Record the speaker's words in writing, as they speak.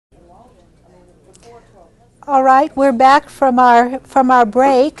All right, we're back from our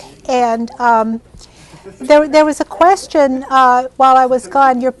break, and there was a question while I was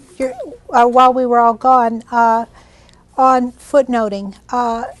gone. While we were all gone on footnoting.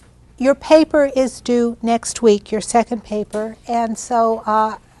 Your paper is due next week, your second paper, and so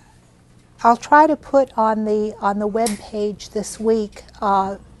I'll try to put on the web page this week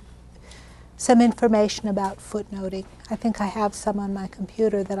some information about footnoting. I think I have some on my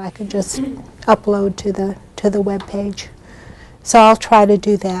computer that I can just upload to the web page. So I'll try to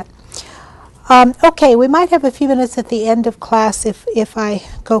do that. Okay, we might have a few minutes at the end of class if I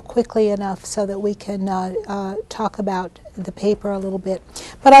go quickly enough so that we can talk about the paper a little bit.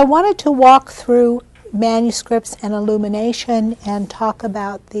 But I wanted to walk through manuscripts and illumination and talk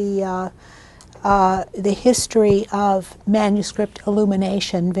about the history of manuscript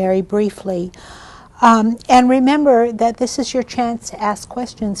illumination very briefly. And remember that this is your chance to ask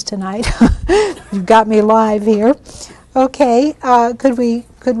questions tonight. You've got me live here. Okay, could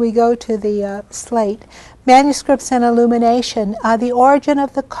we go to the slate? Manuscripts and illumination. The origin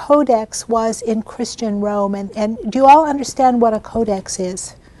of the codex was in Christian Rome. And do you all understand what a codex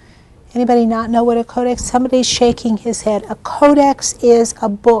is? Anybody not know what a codex? Somebody's shaking his head. A codex is a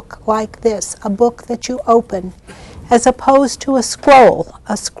book like this, a book that you open, as opposed to a scroll.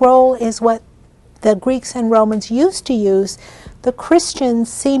 A scroll is what the Greeks and Romans used to use. The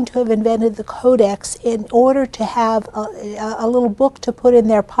Christians seem to have invented the codex in order to have a little book to put in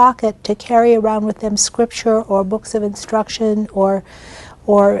their pocket to carry around with them scripture or books of instruction or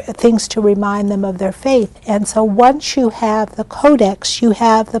things to remind them of their faith. And so once you have the codex, you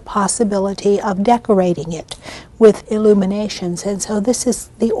have the possibility of decorating it with illuminations. And so this is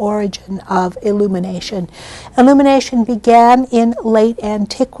the origin of illumination. Illumination began in late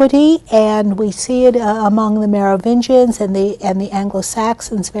antiquity, and we see it among the Merovingians and the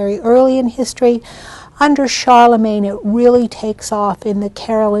Anglo-Saxons very early in history. Under Charlemagne, it really takes off in the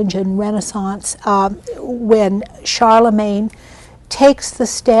Carolingian Renaissance when Charlemagne takes the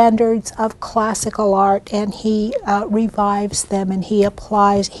standards of classical art and he revives them, and he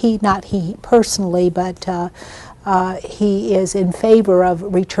applies, not he personally, but he is in favor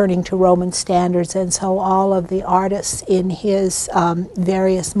of returning to Roman standards, and so all of the artists in his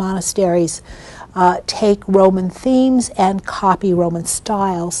various monasteries take Roman themes and copy Roman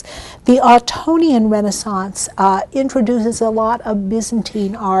styles. The Ottonian Renaissance introduces a lot of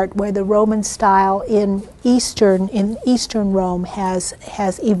Byzantine art, where the Roman style in Eastern Rome has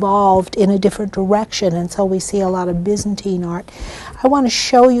evolved in a different direction, and so we see a lot of Byzantine art. I want to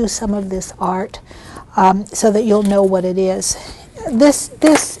show you some of this art so that you'll know what it is. This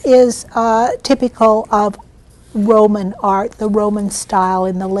is typical of Roman art, the Roman style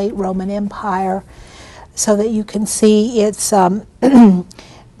in the late Roman Empire, so that you can see it's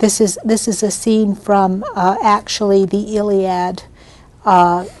this is a scene from actually the Iliad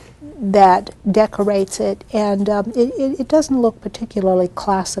that decorates it, and it doesn't look particularly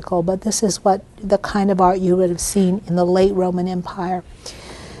classical, but this is what the kind of art you would have seen in the late Roman Empire.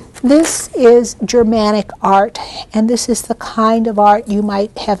 This is Germanic art, and this is the kind of art you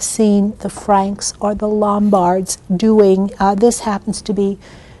might have seen the Franks or the Lombards doing. This happens to be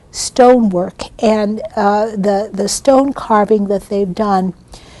stonework, and the stone carving that they've done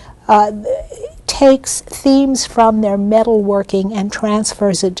takes themes from their metalworking and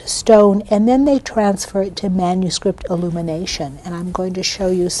transfers it to stone, and then they transfer it to manuscript illumination, and I'm going to show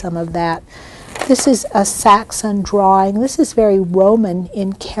you some of that. This is a Saxon drawing. This is very Roman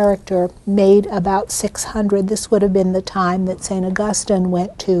in character, made about 600. This would have been the time that St. Augustine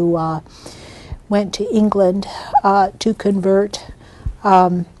went to England to convert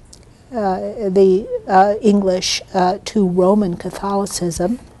the English to Roman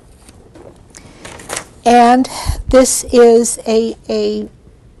Catholicism. And this is an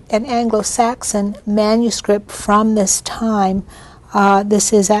Anglo-Saxon manuscript from this time.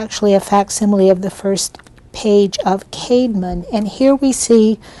 This is actually a facsimile of the first page of Caedmon, and here we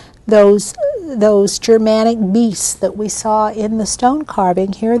see those Germanic beasts that we saw in the stone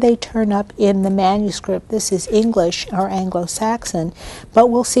carving. Here they turn up in the manuscript. This is English or Anglo-Saxon, but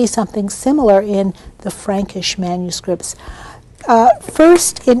we'll see something similar in the Frankish manuscripts.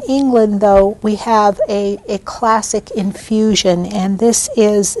 First, in England, though, we have a classic infusion, and this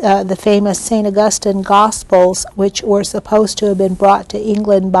is the famous St. Augustine Gospels, which were supposed to have been brought to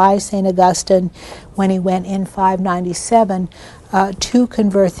England by St. Augustine when he went in 597 to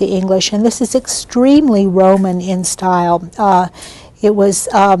convert the English. And this is extremely Roman in style.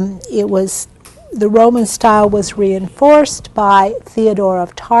 The Roman style was reinforced by Theodore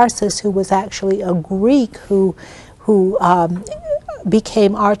of Tarsus, who was actually a Greek who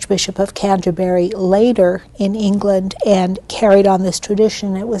became Archbishop of Canterbury later in England and carried on this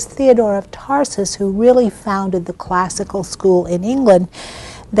tradition. It was Theodore of Tarsus who really founded the classical school in England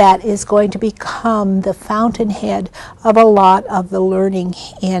that is going to become the fountainhead of a lot of the learning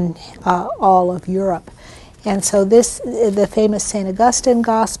in all of Europe. And so the famous St. Augustine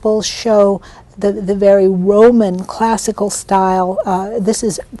Gospels show the very Roman classical style. This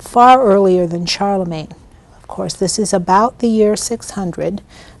is far earlier than Charlemagne. Of course, this is about the year 600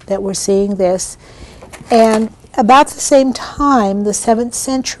 that we're seeing this. And about the same time, the 7th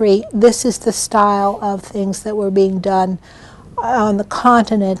century, this is the style of things that were being done on the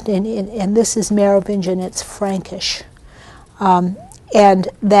continent, and this is Merovingian, it's Frankish. And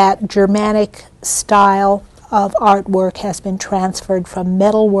that Germanic style of artwork has been transferred from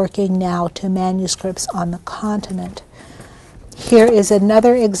metalworking now to manuscripts on the continent. Here is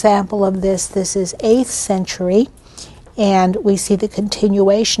another example of this. This is 8th century, and we see the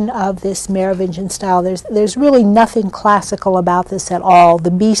continuation of this Merovingian style. There's really nothing classical about this at all.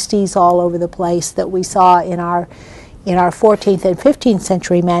 The beasties all over the place that we saw in our 14th and 15th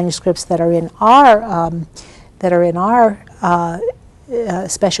century manuscripts that are in our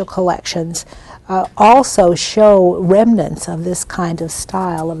special collections also show remnants of this kind of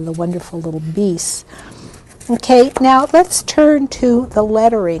style of the wonderful little beasts. Okay, now let's turn to the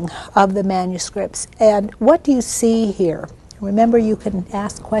lettering of the manuscripts. And what do you see here? Remember, you can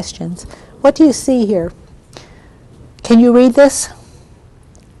ask questions. What do you see here? Can you read this?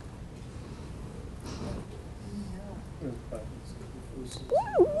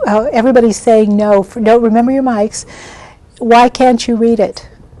 Everybody's saying no. Don't remember your mics. Why can't you read it?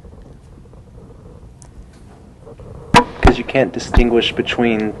 Because you can't distinguish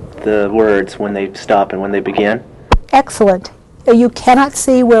between the words when they stop and when they begin. Excellent. You cannot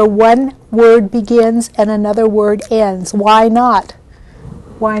see where one word begins and another word ends. Why not?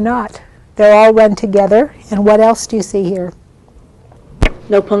 Why not? They're all run together. And what else do you see here?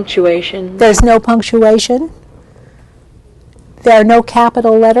 No punctuation. There's no punctuation. There are no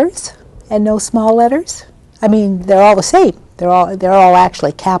capital letters and no small letters. I mean, they're all the same. They're all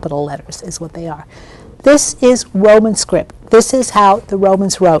actually capital letters is what they are. This is Roman script. This is how the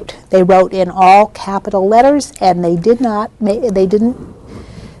Romans wrote. They wrote in all capital letters, and they didn't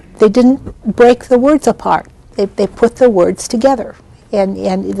break the words apart. They put the words together, and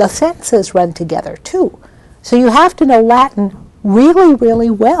the sentences run together too. So you have to know Latin really,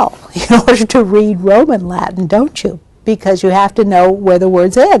 really well in order to read Roman Latin, don't you? Because you have to know where the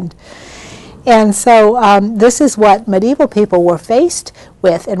words end. And so this is what medieval people were faced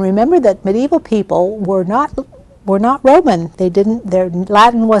with. And remember that medieval people were not Roman. Their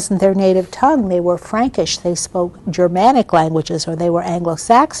Latin wasn't their native tongue. They were Frankish. They spoke Germanic languages, or they were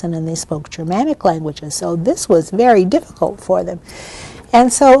Anglo-Saxon and they spoke Germanic languages. So this was very difficult for them.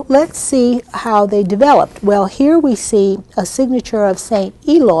 And so let's see how they developed. Well, here we see a signature of Saint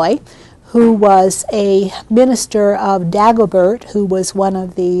Eloi, who was a minister of Dagobert, who was one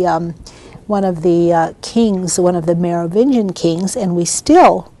of the kings, one of the Merovingian kings, and we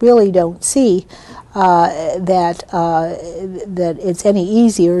still really don't see that it's any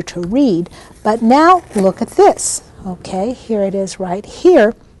easier to read. But now look at this. Okay, here it is right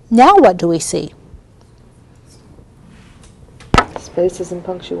here. Now what do we see? Spaces and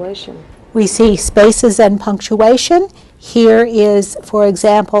punctuation. We see spaces and punctuation. Here is, for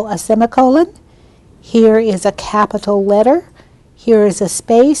example, a semicolon. Here is a capital letter. Here is a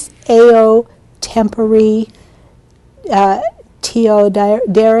space, eo tempori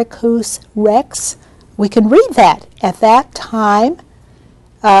Theodericus Rex. We can read that. At that time,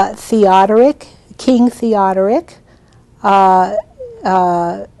 Theodoric, King Theodoric,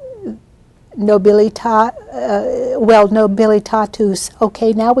 nobilitatus.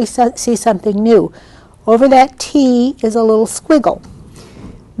 Okay, now we see something new. Over that T is a little squiggle.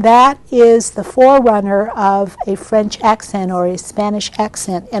 That is the forerunner of a French accent or a Spanish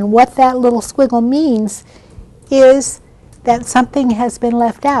accent. And what that little squiggle means is that something has been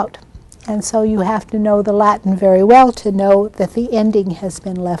left out. And so you have to know the Latin very well to know that the ending has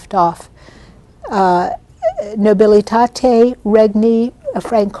been left off. Nobilitate regni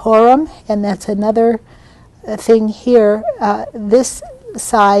Francorum, and that's another thing here. This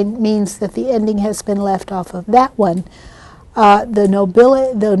sign means that the ending has been left off of that one. The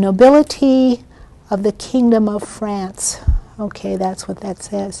nobility of the Kingdom of France. Okay, that's what that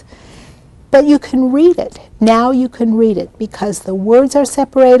says. But you can read it. Now you can read it because the words are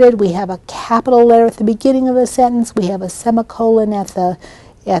separated. We have a capital letter at the beginning of the sentence. We have a semicolon at the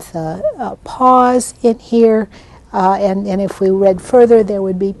pause in here. And if we read further, there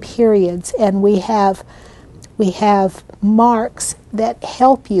would be periods. And we have we have marks that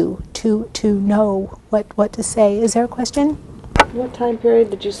help you to know what to say. Is there a question? What time period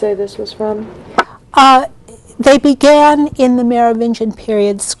did you say this was from? They began in the Merovingian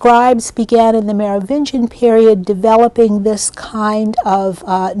period. Scribes began in the Merovingian period developing this kind of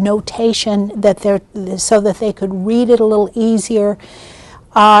notation so that they could read it a little easier.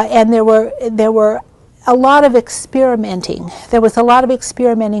 And there were a lot of experimenting. There was a lot of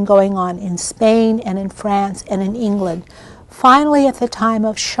experimenting going on in Spain and in France and in England. Finally, at the time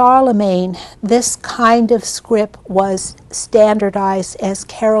of Charlemagne, this kind of script was standardized as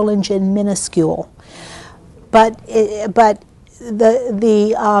Carolingian minuscule. But the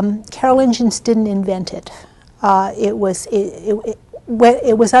Carolingians didn't invent it. It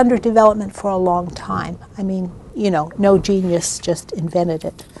was under development for a long time. I mean, no genius just invented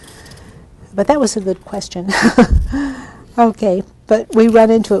it. But that was a good question. Okay, but we run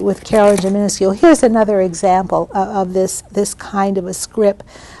into it with Carolingian minuscule. Here's another example of this kind of a script.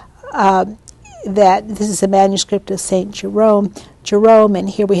 This is a manuscript of St. Jerome, and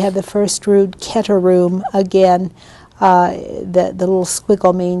here we have the first root Keterum again. The little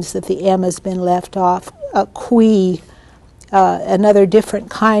squiggle means that the M has been left off. Qui, another different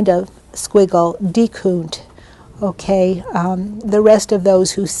kind of squiggle, Dikunt. Okay, the rest of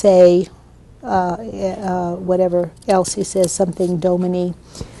those who say whatever else he says, something Domini.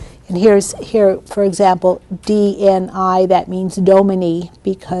 And here, for example, DNI, that means Domini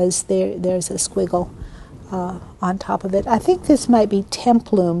because there's a squiggle on top of it. I think this might be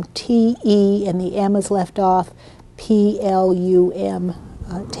Templum, T-E, and the M is left off, P-L-U-M,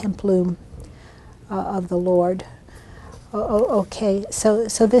 Templum of the Lord. Okay, so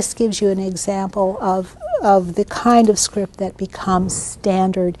this gives you an example of the kind of script that becomes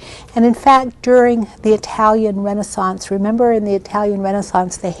standard. And in fact, during the Italian Renaissance, remember in the Italian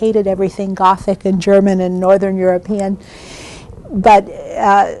Renaissance they hated everything Gothic and German and Northern European, but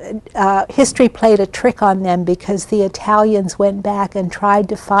history played a trick on them because the Italians went back and tried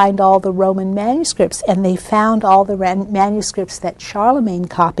to find all the Roman manuscripts, and they found all the manuscripts that Charlemagne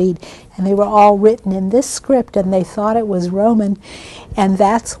copied, and they were all written in this script, and they thought it was Roman. And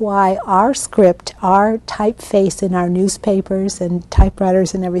that's why our script, our typeface in our newspapers and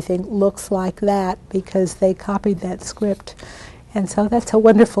typewriters and everything looks like that, because they copied that script. And so that's a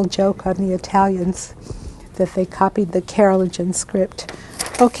wonderful joke on the Italians, that they copied the Carolingian script.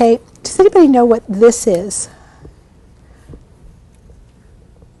 Okay, does anybody know what this is?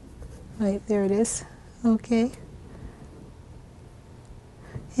 Right, there it is. Okay.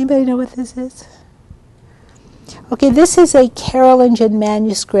 Anybody know what this is? Okay, this is a Carolingian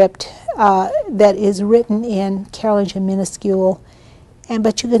manuscript that is written in Carolingian minuscule,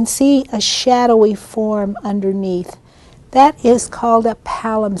 but you can see a shadowy form underneath. That is called a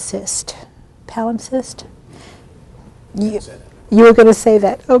palimpsest. Palimpsest? You were going to say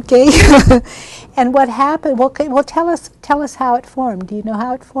that, okay. And what happened? Well, tell us how it formed. Do you know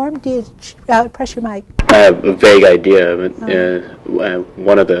how it formed? Press your mic. I have a vague idea, but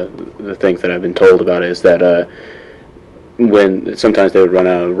one of the things that I've been told about is that when sometimes they would run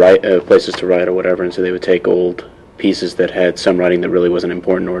out of places to write or whatever, and so they would take old pieces that had some writing that really wasn't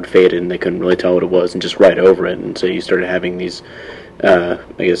important or had faded, and they couldn't really tell what it was, and just write over it. And so you started having these, I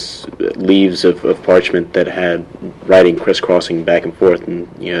guess, leaves of parchment that had writing crisscrossing back and forth, and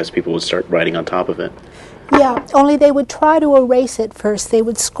as people would start writing on top of it. Yeah, only they would try to erase it first. They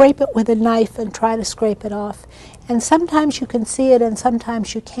would scrape it with a knife and try to scrape it off. And sometimes you can see it and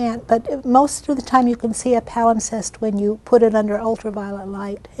sometimes you can't, but most of the time you can see a palimpsest when you put it under ultraviolet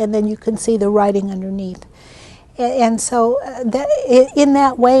light, and then you can see the writing underneath. And so in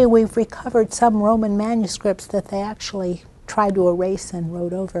that way we've recovered some Roman manuscripts that they actually tried to erase and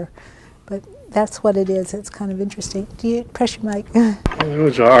wrote over. But that's what it is. It's kind of interesting. Do you press your mic? There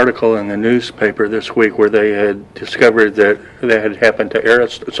was an article in the newspaper this week where they had discovered that had happened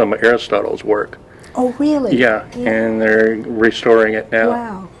to some of Aristotle's work. Oh, really? Yeah, and they're restoring it now.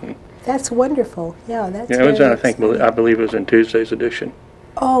 Wow, that's wonderful. Yeah, that's. Yeah, it was. I believe it was in Tuesday's edition.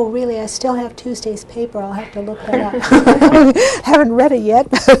 Oh, really? I still have Tuesday's paper. I'll have to look that up. Haven't read it yet,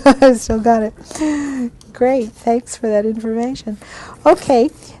 but I still got it. Great. Thanks for that information. Okay,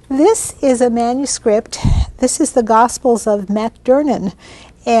 this is a manuscript. This is the Gospels of MacDurnan,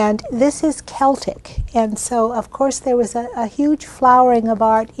 and this is Celtic. And so, of course, there was a huge flowering of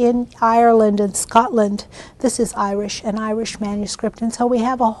art in Ireland and Scotland. This is Irish, an Irish manuscript. And so we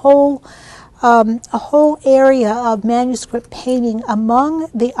have a whole area of manuscript painting among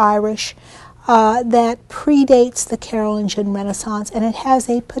the Irish that predates the Carolingian Renaissance, and it has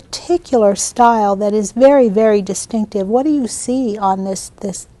a particular style that is very, very distinctive. What do you see on this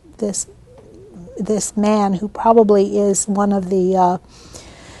this man who probably is one of the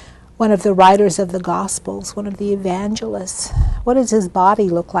writers of the Gospels, one of the evangelists. What does his body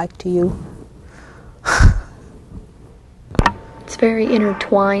look like to you? It's very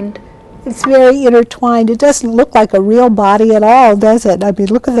intertwined. It's very intertwined. It doesn't look like a real body at all, does it? I mean,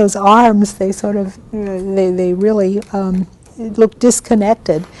 look at those arms. They sort of, they really look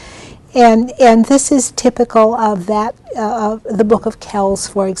disconnected. And this is typical of that, of the Book of Kells,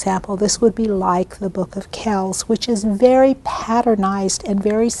 for example. This would be like the Book of Kells, which is very patternized and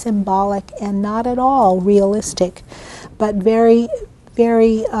very symbolic and not at all realistic, but very,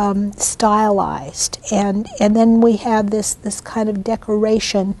 very stylized. And then we have this kind of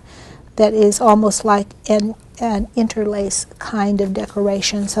decoration that is almost like an interlace kind of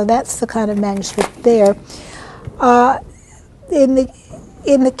decoration. So that's the kind of manuscript there. In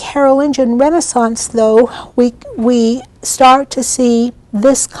the Carolingian Renaissance, though, we start to see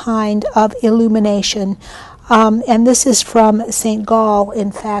this kind of illumination. And this is from St. Gall,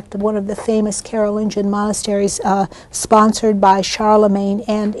 in fact, one of the famous Carolingian monasteries sponsored by Charlemagne.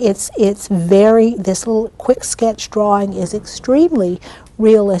 And this little quick sketch drawing is extremely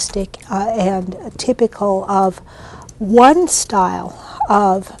realistic and typical of one style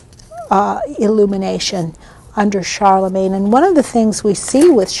of illumination under Charlemagne. And one of the things we see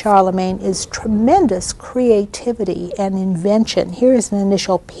with Charlemagne is tremendous creativity and invention. Here is an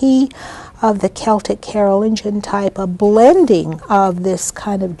initial P of the Celtic Carolingian type, a blending of this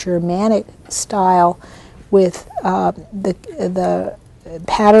kind of Germanic style with the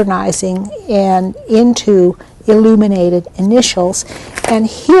patternizing and into illuminated initials. And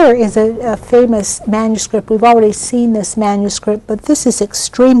here is a famous manuscript. We've already seen this manuscript, but this is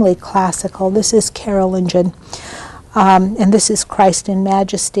extremely classical. This is Carolingian. And this is Christ in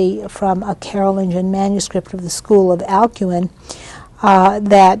Majesty from a Carolingian manuscript of the School of Alcuin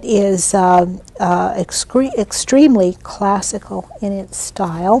that is extremely classical in its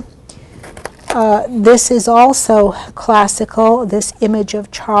style. This is also classical, this image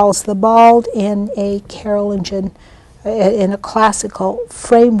of Charles the Bald in a Carolingian, in a classical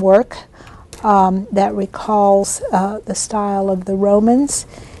framework that recalls the style of the Romans.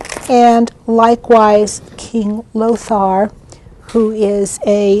 And likewise, King Lothar, who is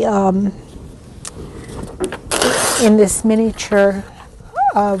in this miniature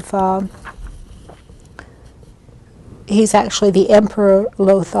of, he's actually the Emperor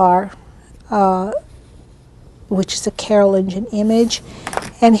Lothar, which is a Carolingian image.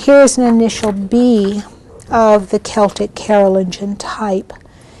 And here's an initial B of the Celtic Carolingian type.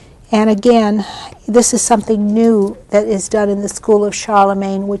 And again, this is something new that is done in the School of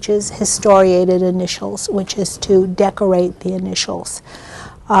Charlemagne, which is historiated initials, which is to decorate the initials.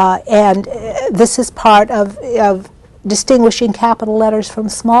 And this is part of distinguishing capital letters from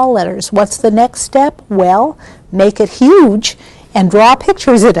small letters. What's the next step? Well, make it huge and draw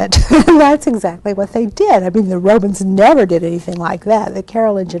pictures in it. That's exactly what they did. I mean, the Romans never did anything like that. The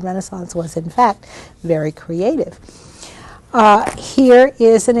Carolingian Renaissance was, in fact, very creative. Here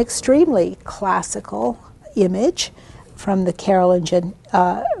is an extremely classical image from the Carolingian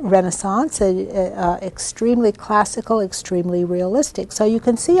Renaissance, extremely classical, extremely realistic. So you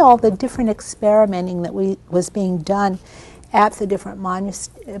can see all the different experimenting that was being done at the different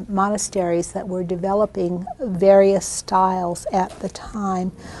monasteries that were developing various styles at the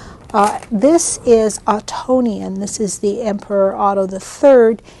time. This is Ottonian. This is the Emperor Otto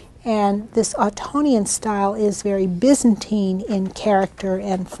III, and this Ottonian style is very Byzantine in character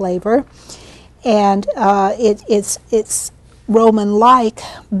and flavor. And it's Roman-like,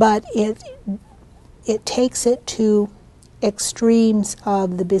 but it takes it to extremes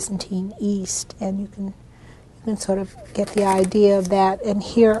of the Byzantine East, and you can sort of get the idea of that. And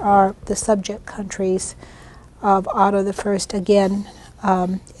here are the subject countries of Otto I. Again,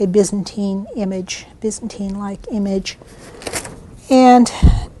 a Byzantine image, Byzantine-like image. And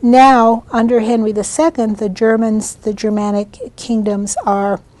now, under Henry II, the Germanic kingdoms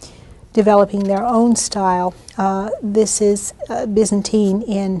are developing their own style. This is Byzantine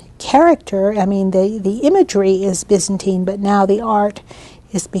in character. I mean, the imagery is Byzantine, but now the art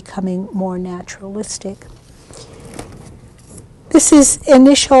is becoming more naturalistic. This is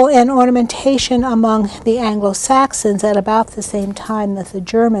initial and ornamentation among the Anglo-Saxons at about the same time that the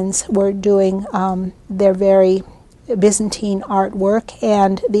Germans were doing their very Byzantine artwork,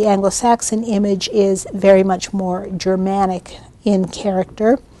 and the Anglo-Saxon image is very much more Germanic in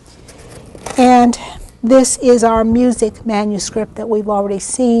character. And this is our music manuscript that we've already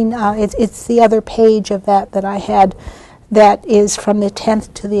seen. It's the other page of that I had that is from the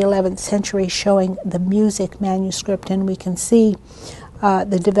 10th to the 11th century, showing the music manuscript, and we can see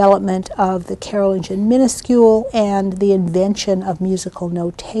the development of the Carolingian minuscule and the invention of musical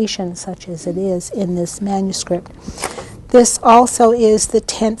notation, such as it is in this manuscript. This also is the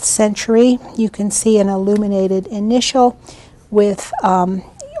 10th century. You can see an illuminated initial with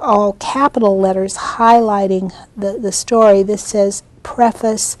all capital letters highlighting the story. This says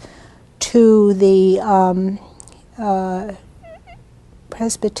preface to the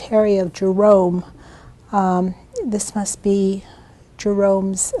Presbytery of Jerome. This must be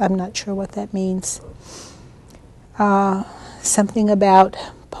Jerome's, I'm not sure what that means. Something about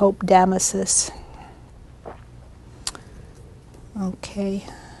Pope Damasus. Okay,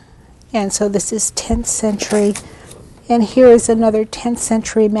 and so this is 10th century. And here is another 10th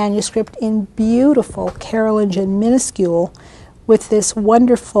century manuscript in beautiful Carolingian minuscule with this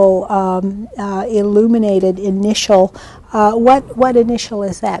wonderful illuminated initial. What initial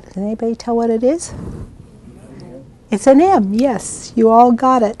is that? Can anybody tell what it is? It's an M, yes. You all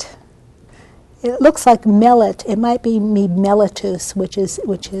got it. It looks like mellet. It might be melitus, which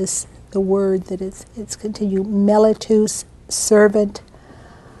is the word that it's continued. Melitus, servant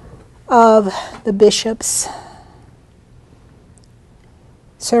of the bishops.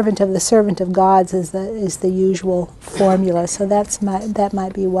 Servant of the servant of gods is the usual formula. So that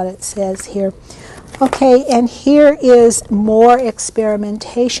might be what it says here. Okay, and here is more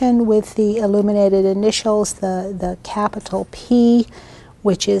experimentation with the illuminated initials, the capital P,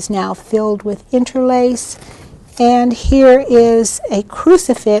 which is now filled with interlace. And here is a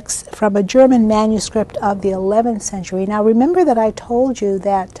crucifix from a German manuscript of the 11th century. Now remember that I told you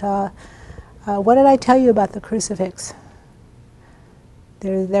that, what did I tell you about the crucifix?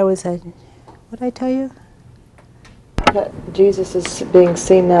 There was what did I tell you? That Jesus is being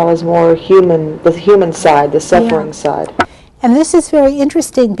seen now as more human, the human side, the suffering side. And this is very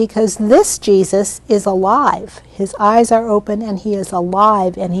interesting because this Jesus is alive. His eyes are open and he is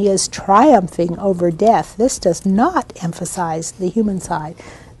alive and he is triumphing over death. This does not emphasize the human side.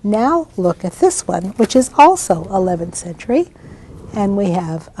 Now look at this one, which is also 11th century. And we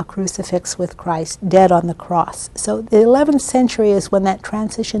have a crucifix with Christ dead on the cross. So the 11th century is when that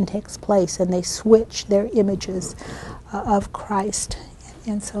transition takes place and they switch their images of Christ.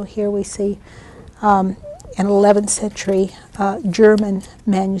 And so here we see an 11th century German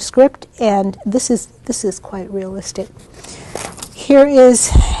manuscript, and this is quite realistic. Here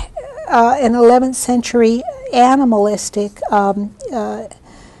is an 11th century animalistic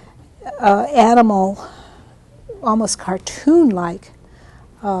animal, almost cartoon-like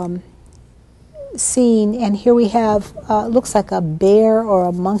scene, and here we have looks like a bear or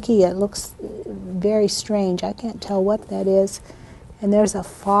a monkey. It looks very strange. I can't tell what that is. And there's a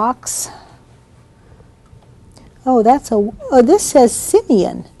fox. Oh, this says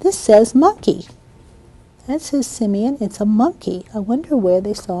simian. This says monkey. That says simian. It's a monkey. I wonder where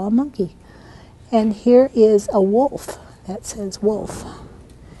they saw a monkey. And here is a wolf. That says wolf.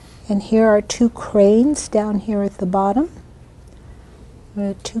 And here are two cranes down here at the bottom. There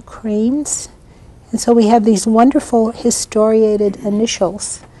are two cranes. And so we have these wonderful historiated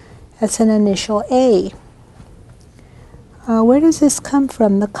initials. That's an initial A. Where does this come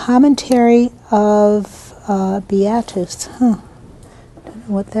from? The commentary of Beatus. Don't know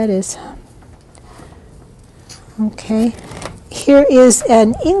what that is. Okay. Here is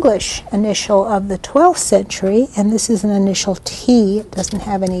an English initial of the 12th century, and this is an initial T. It doesn't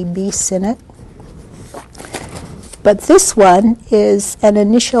have any beasts in it. But this one is an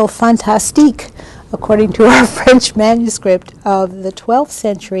initial fantastique, according to our French manuscript of the 12th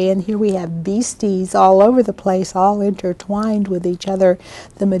century. And here we have beasties all over the place, all intertwined with each other.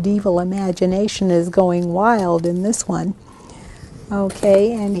 The medieval imagination is going wild in this one.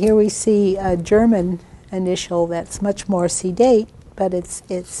 Okay, and here we see a German initial that's much more sedate, but this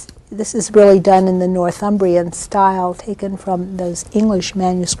is really done in the Northumbrian style, taken from those English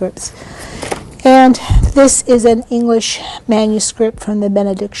manuscripts. And this is an English manuscript from the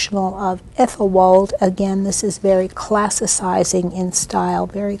Benedictional of Ethelwald. Again, this is very classicizing in style,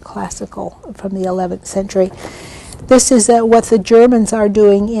 very classical from the 11th century. This is what the Germans are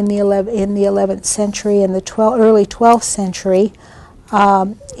doing in the 11th century and the early 12th century.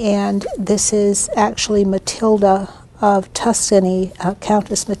 And this is actually Matilda of Tuscany,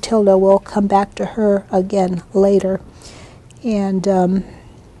 Countess Matilda. We'll come back to her again later. And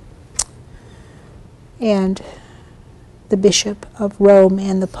the Bishop of Rome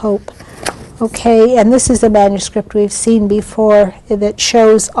and the Pope. Okay, and this is a manuscript we've seen before that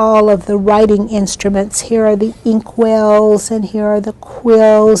shows all of the writing instruments. Here are the inkwells, and here are the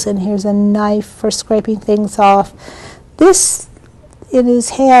quills, and here's a knife for scraping things off. This in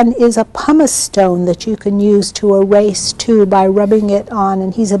his hand is a pumice stone that you can use to erase too by rubbing it on,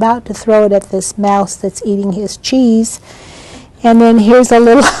 and he's about to throw it at this mouse that's eating his cheese. And then here's a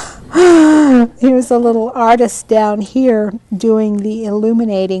little here's a little artist down here doing the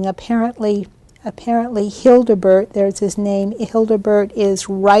illuminating. Apparently Hildebert, there's his name, Hildebert is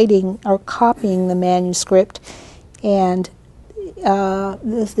writing or copying the manuscript, and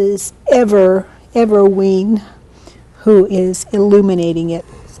this is Everween who is illuminating it.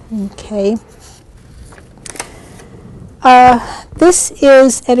 Okay. This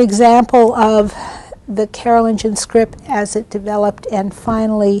is an example of the Carolingian script as it developed and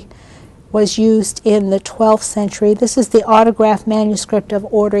finally was used in the 12th century. This is the autograph manuscript of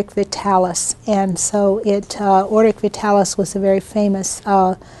Orderic Vitalis, and so Orderic Vitalis was a very famous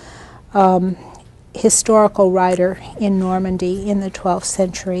historical writer in Normandy in the 12th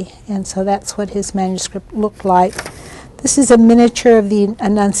century, and so that's what his manuscript looked like. This is a miniature of the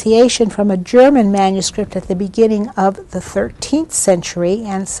Annunciation from a German manuscript at the beginning of the 13th century,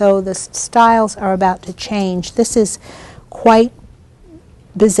 and so the styles are about to change. This is quite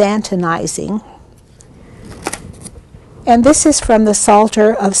Byzantinizing. And this is from the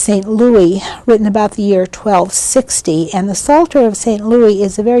Psalter of St. Louis, written about the year 1260. And the Psalter of St. Louis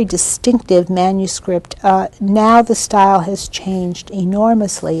is a very distinctive manuscript. Now the style has changed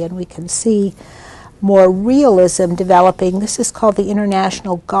enormously, and we can see more realism developing. This is called the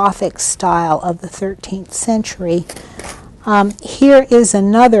International Gothic style of the 13th century. Here is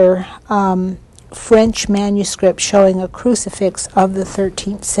another French manuscript showing a crucifix of the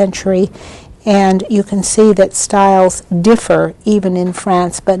 13th century, and you can see that styles differ even in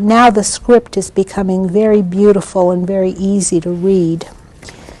France, but now the script is becoming very beautiful and very easy to read.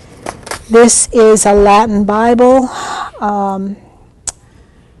 This is a Latin Bible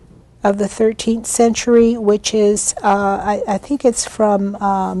of the 13th century, which is, I think it's from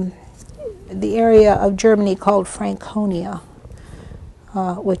the area of Germany called Franconia,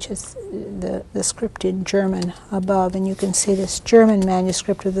 which is the script in German above, and you can see this German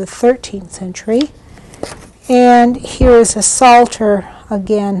manuscript of the 13th century. And here is a Psalter,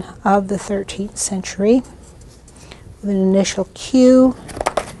 again, of the 13th century, with an initial Q,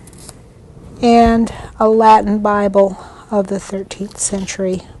 and a Latin Bible of the 13th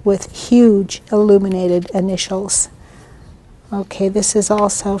century with huge illuminated initials. Okay, this is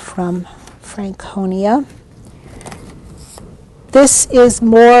also from Franconia. This is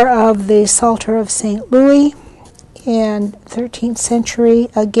more of the Psalter of St. Louis in 13th century.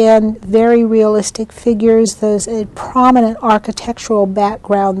 Again, very realistic figures. There's a prominent architectural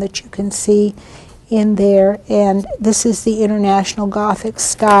background that you can see in there. And this is the International Gothic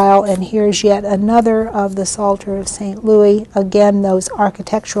style. And here's yet another of the Psalter of St. Louis. Again, those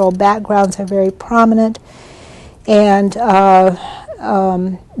architectural backgrounds are very prominent. And the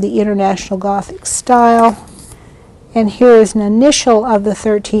International Gothic style. And here is an initial of the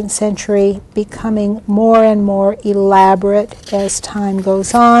 13th century becoming more and more elaborate as time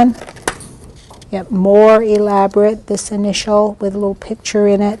goes on. Yet more elaborate, this initial with a little picture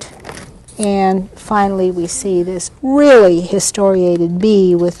in it. And finally we see this really historiated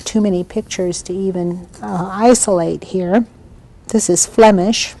B with too many pictures to even isolate here. This is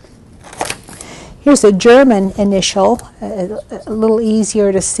Flemish. Here's a German initial, a little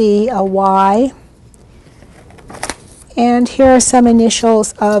easier to see, a Y. And here are some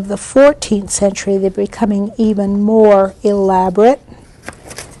initials of the 14th century. They're becoming even more elaborate.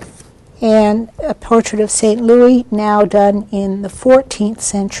 And a portrait of St. Louis, now done in the 14th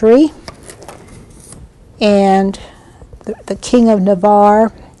century. And the King of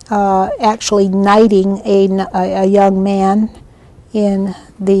Navarre actually knighting a young man in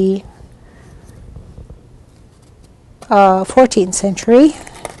the 14th century.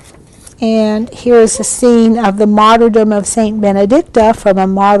 And here is a scene of the martyrdom of St. Benedicta from a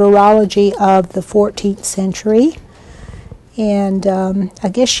martyrology of the 14th century. And I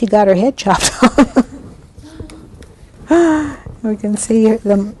guess she got her head chopped off. We can see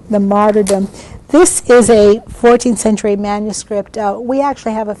the martyrdom. This is a 14th century manuscript. We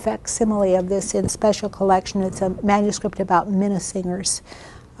actually have a facsimile of this in special collection. It's a manuscript about minnesingers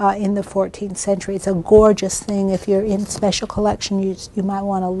in the 14th century. It's a gorgeous thing. If you're in special collection, you might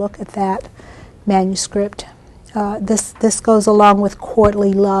want to look at that manuscript. This goes along with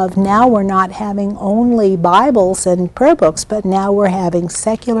courtly love. Now we're not having only Bibles and prayer books, but now we're having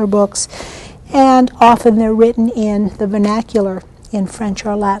secular books, and often they're written in the vernacular, in French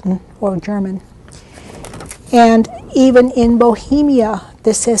or Latin or German. And even in Bohemia,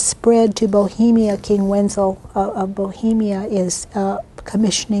 this has spread to Bohemia. King Wenzel of Bohemia is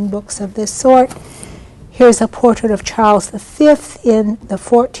commissioning books of this sort. Here's a portrait of Charles V in the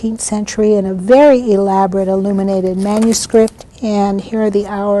 14th century in a very elaborate illuminated manuscript. And here are the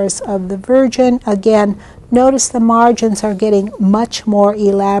Hours of the Virgin. Again, notice the margins are getting much more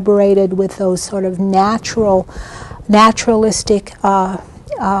elaborated with those sort of naturalistic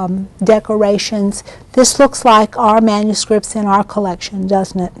decorations. This looks like our manuscripts in our collection,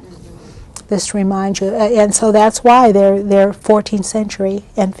 doesn't it? This reminds you, and so that's why they're 14th century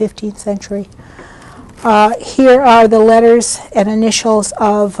and 15th century. Here are the letters and initials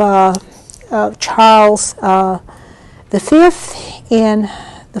of Charles V in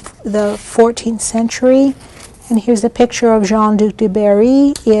the 14th century, and here's a picture of Jean-Duc de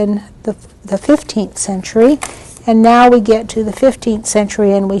Berry in the 15th century. And now we get to the 15th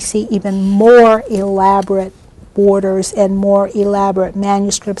century and we see even more elaborate borders and more elaborate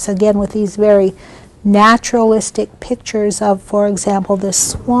manuscripts, again with these very naturalistic pictures of, for example, the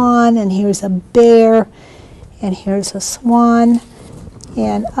swan, and here's a bear, and here's a swan,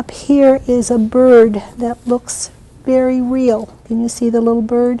 and up here is a bird that looks very real. Can you see the little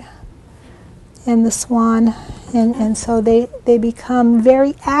bird and the swan? And so they become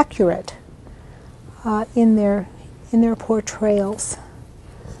very accurate in their portrayals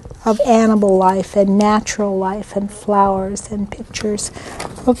of animal life and natural life and flowers and pictures.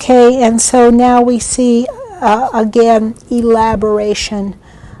 Okay, and so now we see again elaboration.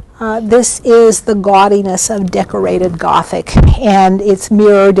 This is the gaudiness of decorated Gothic, and it's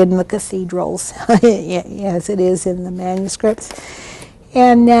mirrored in the cathedrals as it is in the manuscripts.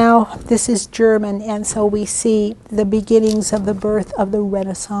 And now this is German, and so we see the beginnings of the birth of the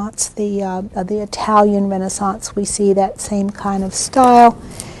Renaissance, the Italian Renaissance. We see that same kind of style.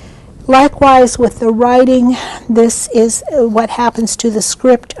 Likewise with the writing, this is what happens to the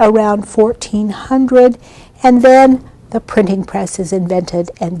script around 1400, and then the printing press is invented,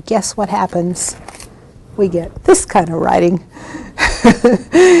 and guess what happens? We get this kind of writing.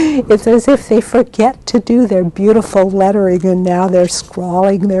 It's as if they forget to do their beautiful lettering, and now they're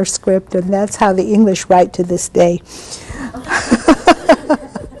scrawling their script, and that's how the English write to this day.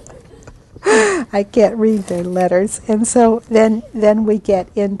 I can't read their letters. And so then we get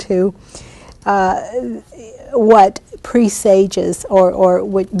into what presages or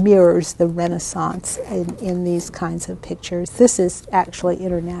what mirrors the Renaissance in these kinds of pictures. This is actually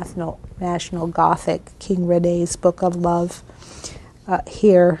International Gothic, King René's Book of Love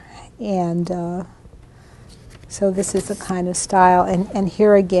here. And so this is the kind of style. And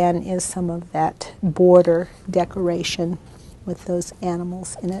here again is some of that border decoration with those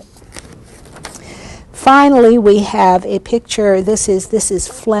animals in it. Finally, we have a picture. This is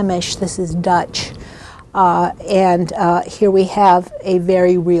Flemish. This is Dutch. And here we have a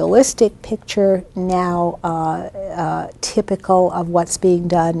very realistic picture now typical of what's being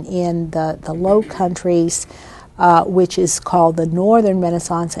done in the Low Countries, which is called the Northern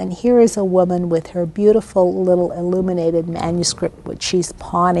Renaissance. And here is a woman with her beautiful little illuminated manuscript, which she's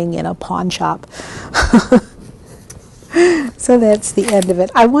pawning in a pawn shop. So that's the end of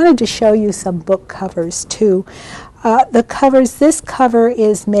it. I wanted to show you some book covers too. The covers, this cover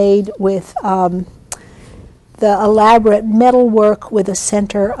is made with the elaborate metalwork with a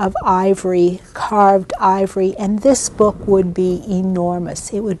center of ivory, carved ivory, and this book would be enormous.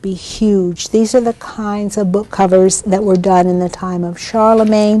 It would be huge. These are the kinds of book covers that were done in the time of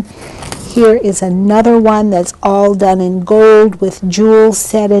Charlemagne. Here is another one that's all done in gold with jewels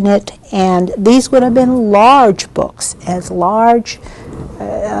set in it, and these would have been large books, as large,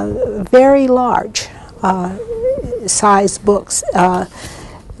 very large size books,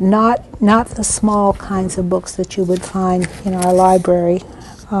 not the small kinds of books that you would find in our library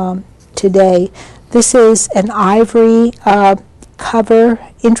today. This is an ivory cover.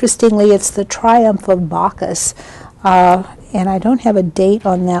 Interestingly, it's the Triumph of Bacchus. And I don't have a date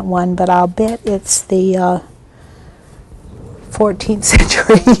on that one, but I'll bet it's the 14th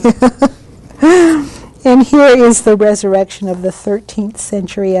century. And here is the Resurrection of the 13th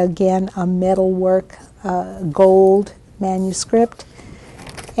century, again, a metalwork gold manuscript.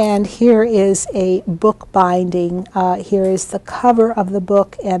 And here is a book binding. Here is the cover of the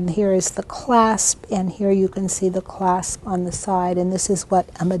book, and here is the clasp, and here you can see the clasp on the side, and this is what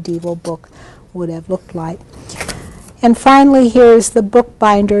a medieval book would have looked like. And finally, here is the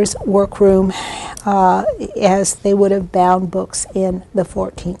bookbinder's workroom as they would have bound books in the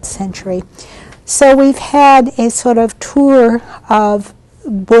 14th century. So we've had a sort of tour of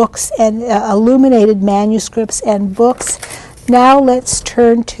books and illuminated manuscripts and books. Now let's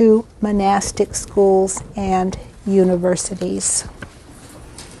turn to monastic schools and universities.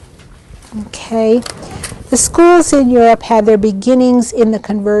 Okay, The schools in Europe had their beginnings in the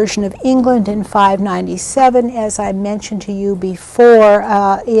conversion of England in 597, as I mentioned to you before,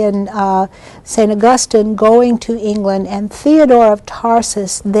 in St. Augustine going to England, and Theodore of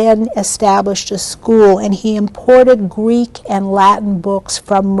Tarsus then established a school, and he imported Greek and Latin books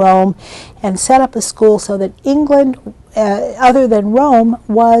from Rome and set up a school so that England, other than Rome,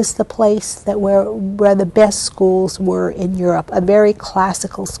 was the place that where the best schools were in Europe, a very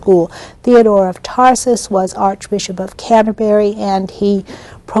classical school. Theodore of Tarsus was Archbishop of Canterbury, and he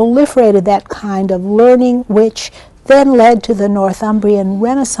proliferated that kind of learning, which then led to the Northumbrian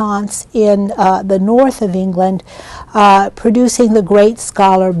Renaissance in the north of England, producing the great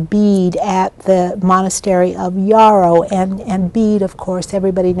scholar Bede at the monastery of Yarrow. And Bede, of course,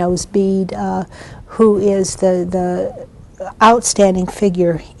 everybody knows Bede, who is the outstanding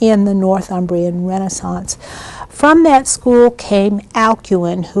figure in the Northumbrian Renaissance. From that school came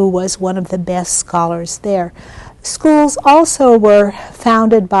Alcuin, who was one of the best scholars there. Schools also were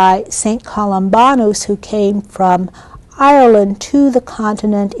founded by St. Columbanus, who came from Ireland to the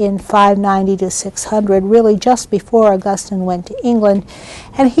continent in 590 to 600, really just before Augustine went to England,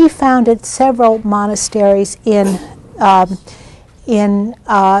 and he founded several monasteries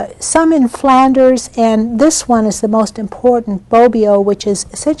some in Flanders, and this one is the most important, Bobbio, which is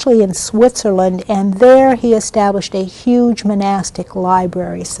essentially in Switzerland, and there he established a huge monastic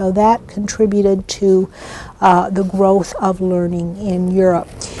library. So that contributed to the growth of learning in Europe.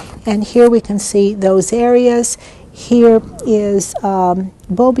 And here we can see those areas. Here is,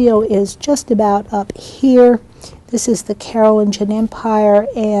 Bobbio is just about up here. This is the Carolingian Empire,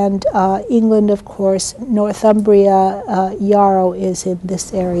 and England, of course, Northumbria, Yarrow is in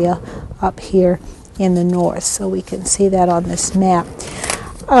this area up here in the north, so we can see that on this map.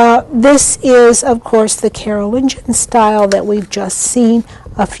 This is, of course, the Carolingian style that we've just seen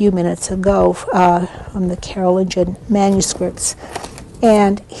a few minutes ago from the Carolingian manuscripts.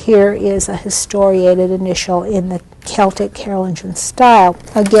 And here is a historiated initial in the Celtic Carolingian style.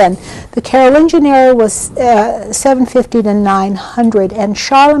 Again, the Carolingian era was 750 to 900, and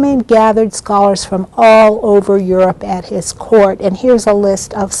Charlemagne gathered scholars from all over Europe at his court. And here's a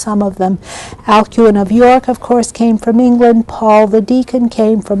list of some of them. Alcuin of York, of course, came from England. Paul the Deacon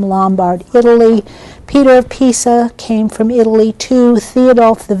came from Lombard, Italy. Peter of Pisa came from Italy too.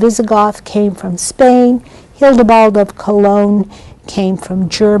 Theodulf the Visigoth came from Spain. Hildebald of Cologne came from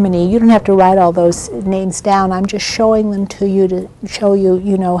Germany. You don't have to write all those names down. I'm just showing them to you to show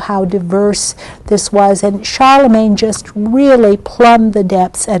you, how diverse this was. And Charlemagne just really plumbed the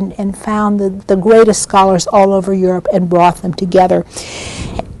depths and found the greatest scholars all over Europe and brought them together.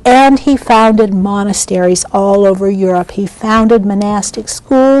 And he founded monasteries all over Europe. He founded monastic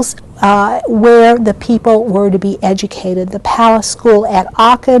schools where the people were to be educated. The Palace School at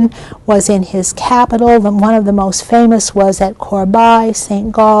Aachen was in his capital. One of the most famous was at Corbeil,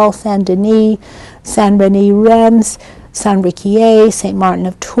 St. Gall, Saint Denis, Saint Rene Rennes, Saint Riquier, St. Martin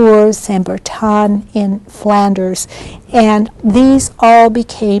of Tours, Saint Bertrand in Flanders. And these all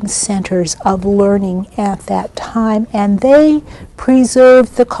became centers of learning at that time, and they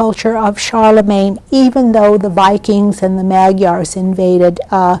preserved the culture of Charlemagne even though the Vikings and the Magyars invaded.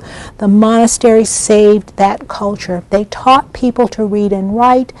 The monasteries saved that culture. They taught people to read and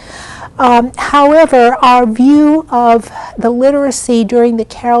write. However, our view of the literacy during the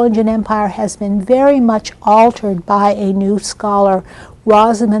Carolingian Empire has been very much altered by a new scholar,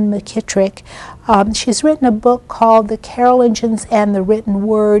 Rosamund McKittrick. She's written a book called The Carolingians and the Written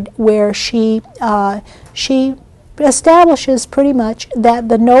Word, where she establishes pretty much that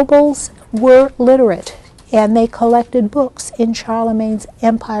the nobles were literate and they collected books in Charlemagne's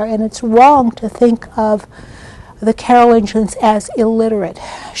empire, and it's wrong to think of the Carolingians as illiterate.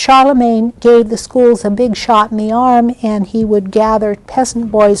 Charlemagne gave the schools a big shot in the arm, and he would gather peasant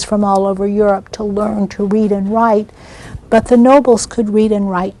boys from all over Europe to learn to read and write, but the nobles could read and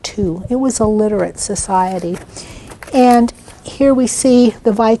write too. It was a literate society. And here we see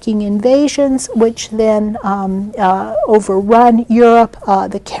the Viking invasions, which then overrun Europe.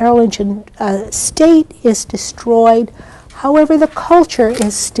 The Carolingian state is destroyed. However, the culture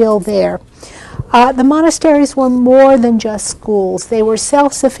is still there. The monasteries were more than just schools. They were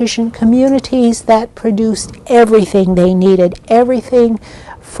self-sufficient communities that produced everything they needed, everything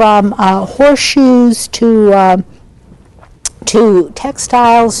from horseshoes to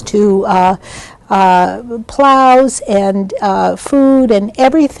textiles to plows and food and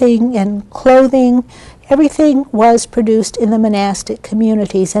everything, and clothing Everything was produced in the monastic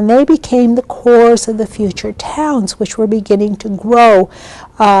communities, and they became the cores of the future towns, which were beginning to grow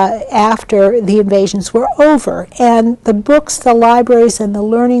after the invasions were over. And the books, the libraries, and the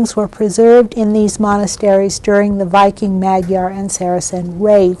learnings were preserved in these monasteries during the Viking, Magyar, and Saracen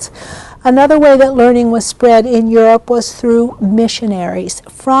raids. Another way that learning was spread in Europe was through missionaries.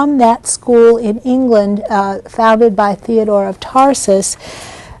 From that school in England, founded by Theodore of Tarsus,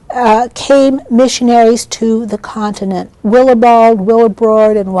 came missionaries to the continent. Willibald,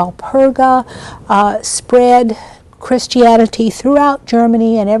 Willibrord, and Walpurga spread Christianity throughout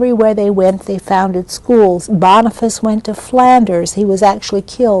Germany, and everywhere they went they founded schools. Boniface went to Flanders. He was actually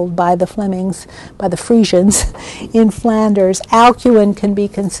killed by the Flemings, by the Frisians in Flanders. Alcuin can be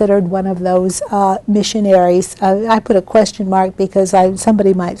considered one of those missionaries. I put a question mark because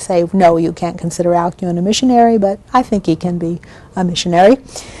somebody might say, no, you can't consider Alcuin a missionary, but I think he can be a missionary.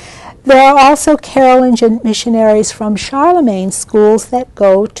 There are also Carolingian missionaries from Charlemagne's schools that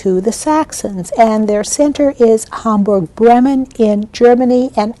go to the Saxons, and their center is Hamburg-Bremen in Germany,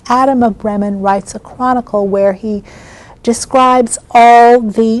 and Adam of Bremen writes a chronicle where he describes all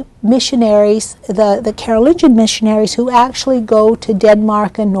the missionaries, the Carolingian missionaries who actually go to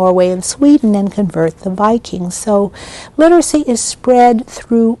Denmark and Norway and Sweden and convert the Vikings. So literacy is spread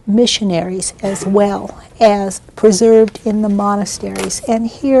through missionaries as well as preserved in the monasteries. And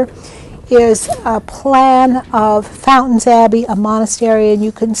here is a plan of Fountains Abbey, a monastery, and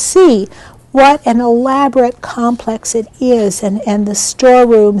you can see what an elaborate complex it is, and the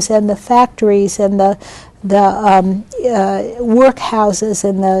storerooms and the factories and the workhouses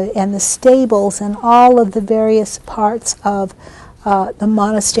and the stables and all of the various parts of the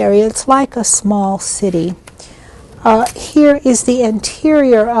monastery. It's like a small city. Here is the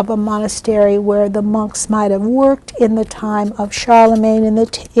interior of a monastery where the monks might have worked in the time of Charlemagne and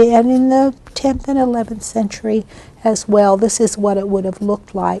in the 10th and 11th century as well. This is what it would have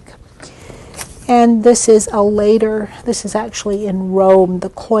looked like. And this is this is actually in Rome, the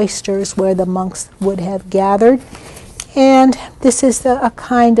cloisters where the monks would have gathered. And this is a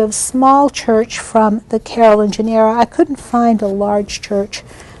kind of small church from the Carolingian era. I couldn't find a large church,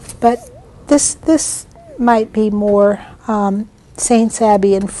 but this might be more Saints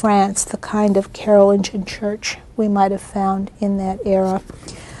Abbey in France, the kind of Carolingian church we might have found in that era.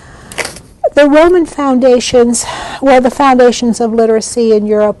 The Roman foundations, the foundations of literacy in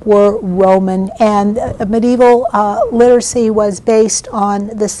Europe were Roman, and medieval literacy was based on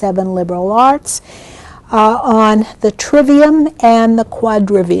the 7 liberal arts, on the trivium and the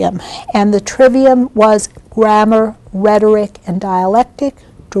quadrivium. And the trivium was grammar, rhetoric, and dialectic,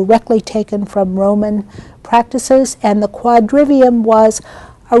 directly taken from Roman practices, and the quadrivium was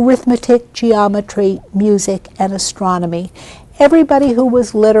arithmetic, geometry, music, and astronomy. Everybody who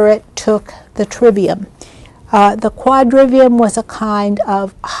was literate took the trivium. The quadrivium was a kind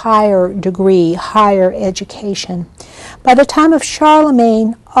of higher degree, higher education. By the time of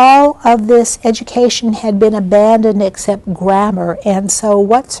Charlemagne, all of this education had been abandoned except grammar, and so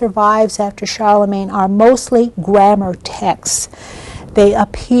what survives after Charlemagne are mostly grammar texts. They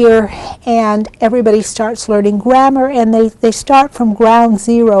appear and everybody starts learning grammar, and they start from ground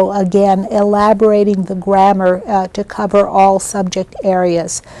zero again, elaborating the grammar to cover all subject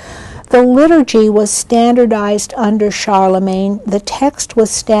areas. The liturgy was standardized under Charlemagne. The text was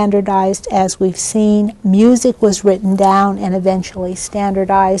standardized, as we've seen. Music was written down and eventually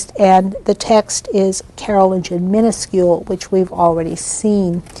standardized, and the text is Carolingian minuscule, which we've already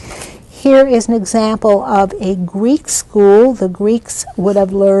seen. Here is an example of a Greek school. The Greeks would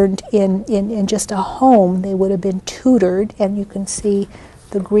have learned in just a home. They would have been tutored, and you can see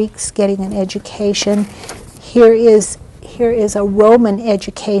the Greeks getting an education. Here is a Roman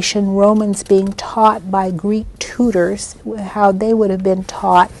education, Romans being taught by Greek tutors, how they would have been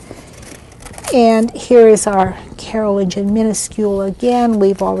taught. And here is our Carolingian minuscule again.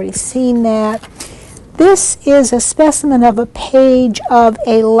 We've already seen that. This is a specimen of a page of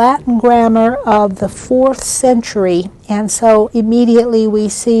a Latin grammar of the 4th century, and so immediately we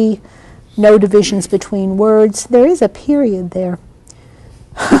see no divisions between words. There is a period there.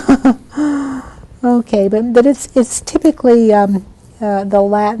 Okay, but it's typically the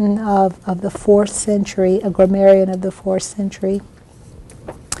Latin of the 4th century, a grammarian of the 4th century.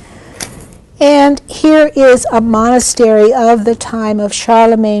 And here is a monastery of the time of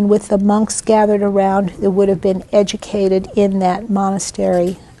Charlemagne with the monks gathered around that would have been educated in that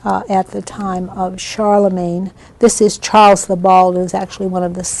monastery at the time of Charlemagne. This is Charles the Bald, who is actually one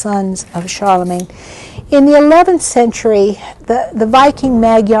of the sons of Charlemagne. In the 11th century, the Viking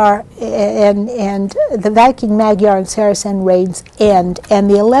Magyar and the Viking Magyar and Saracen reigns end, and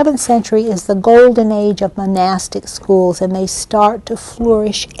the 11th century is the golden age of monastic schools, and they start to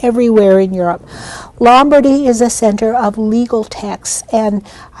flourish everywhere in Europe. Lombardy is a center of legal texts, and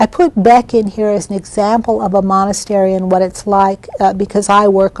I put Bec in here as an example of a monastery and what it's like because I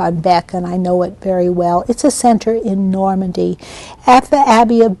work on Bec and I know it very well. It's a center in Normandy. At the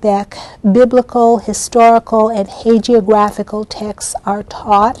Abbey of Bec, biblical, historical, and hagiographical texts are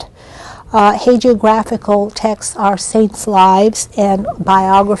taught. Hagiographical texts are saints' lives and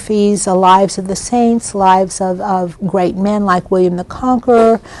biographies, the lives of the saints, lives of great men like William the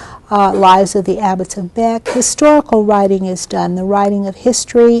Conqueror, lives of the abbots of Bec. Historical writing is done. The writing of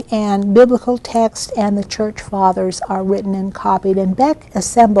history and biblical text and the church fathers are written and copied. And Bec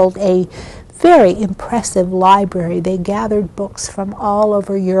assembled a very impressive library. They gathered books from all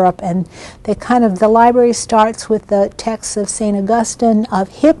over Europe, and the library starts with the texts of St. Augustine of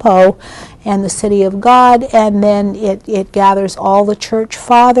Hippo and the City of God, and then it gathers all the church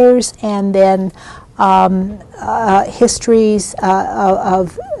fathers, and then histories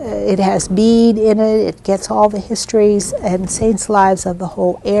it has Bede in it. It gets all the histories and saints' lives of the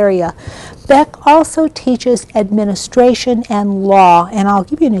whole area. Bec also teaches administration and law, and I'll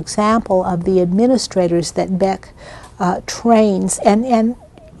give you an example of the administrators that Bec trains, and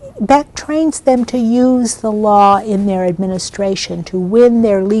Bec trains them to use the law in their administration, to win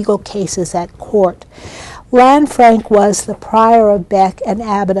their legal cases at court. Lanfranc was the prior of Bec and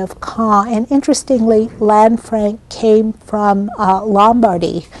abbot of Caen, and interestingly, Lanfranc came from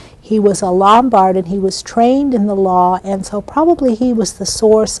Lombardy. He was a Lombard and he was trained in the law, and so probably he was the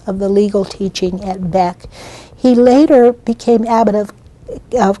source of the legal teaching at Bec. He later became abbot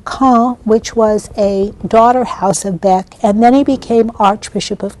of Caen, which was a daughter house of Bec, and then he became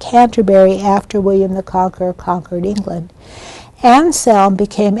Archbishop of Canterbury after William the Conqueror conquered England. Anselm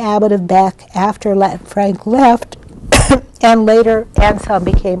became abbot of Bec after Lanfranc left, and later Anselm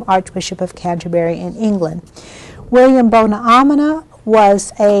became Archbishop of Canterbury in England. William Bonaamina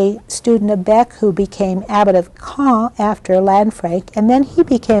was a student of Bec who became abbot of Caen after Lanfranc, and then he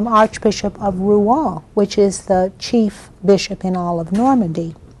became Archbishop of Rouen, which is the chief bishop in all of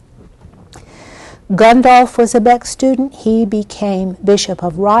Normandy. Gundulf was a Bec student. He became Bishop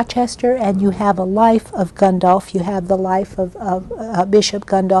of Rochester, and you have a life of Gundulf. You have the life of Bishop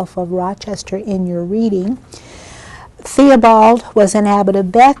Gundulf of Rochester in your reading. Theobald was an abbot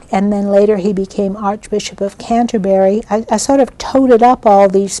of Bec, and then later he became Archbishop of Canterbury. I sort of toted up all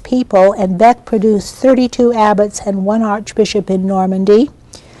these people, and Bec produced 32 abbots and 1 archbishop in Normandy,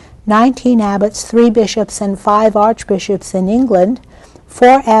 19 abbots, 3 bishops, and 5 archbishops in England,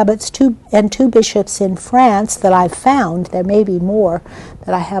 4 abbots, 2 bishops in France that I've found. There may be more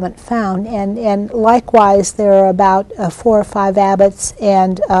that I haven't found. And likewise, there are about 4 or 5 abbots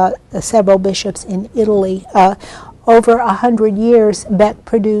and several bishops in Italy. Over 100 years, Bec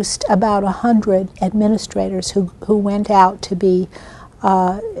produced about 100 administrators who went out to be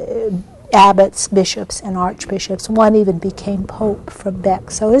abbots, bishops, and archbishops. One even became pope from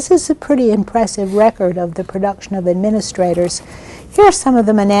Bec. So this is a pretty impressive record of the production of administrators. Here are some of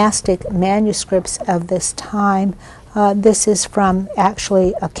the monastic manuscripts of this time. This is from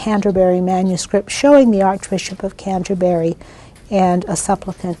actually a Canterbury manuscript showing the Archbishop of Canterbury and a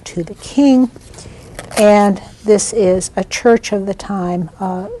supplicant to the king. And this is a church of the time,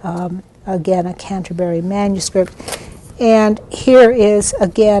 again a Canterbury manuscript. And here is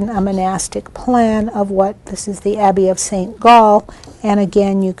again a monastic plan of what, this is the Abbey of St. Gall, and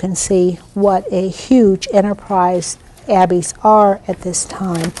again you can see what a huge enterprise abbeys are at this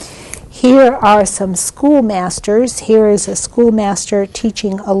time. Here are some schoolmasters. Here is a schoolmaster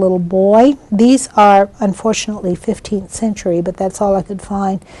teaching a little boy. These are unfortunately 15th century, but that's all I could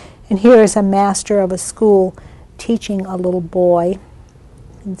find. And here is a master of a school teaching a little boy.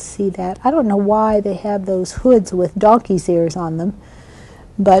 You can see that. I don't know why they have those hoods with donkey's ears on them,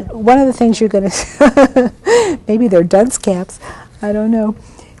 but one of the things you're going to maybe they're dunce caps, I don't know.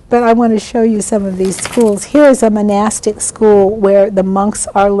 But I want to show you some of these schools. Here is a monastic school where the monks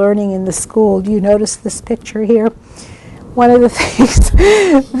are learning in the school. Do you notice this picture here? One of the things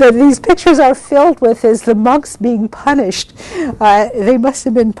that these pictures are filled with is the monks being punished. They must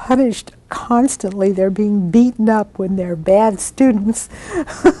have been punished constantly. They're being beaten up when they're bad students.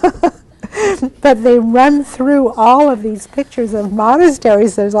 But they run through all of these pictures of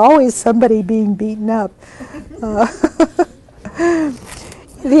monasteries. There's always somebody being beaten up.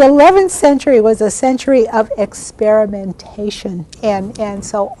 The 11th century was a century of experimentation, and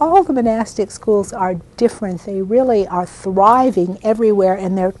so all the monastic schools are different. They really are thriving everywhere,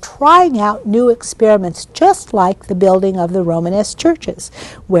 and they're trying out new experiments, just like the building of the Romanesque churches,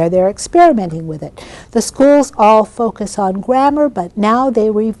 where they're experimenting with it. The schools all focus on grammar, but now they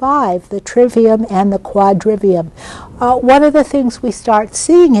revive the trivium and the quadrivium. One of the things we start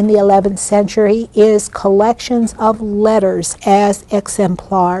seeing in the 11th century is collections of letters as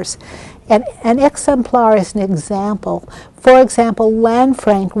exemplars. And an exemplar is an example. For example,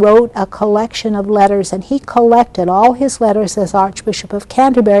 Lanfranc wrote a collection of letters, and he collected all his letters as Archbishop of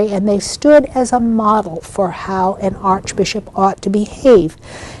Canterbury, and they stood as a model for how an archbishop ought to behave.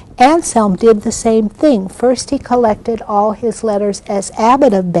 Anselm did the same thing. First he collected all his letters as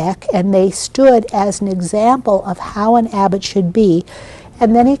abbot of Bec, and they stood as an example of how an abbot should be.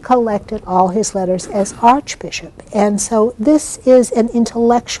 And then he collected all his letters as archbishop. And so this is an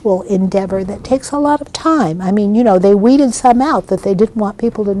intellectual endeavor that takes a lot of time. I mean, you know, they weeded some out that they didn't want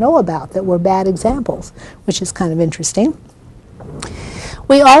people to know about that were bad examples, which is kind of interesting.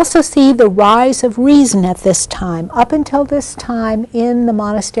 We also see the rise of reason at this time. Up until this time in the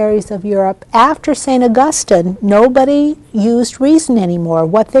monasteries of Europe, after St. Augustine, nobody used reason anymore.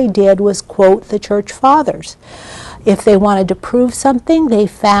 What they did was quote the church fathers. If they wanted to prove something, they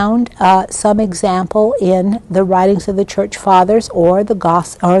found some example in the writings of the church fathers or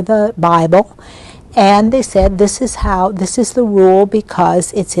the Bible, and they said this is the rule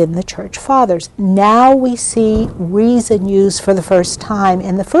because it's in the church fathers. Now we see reason used for the first time,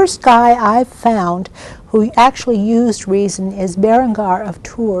 and the first guy I've found who actually used reason is Berengar of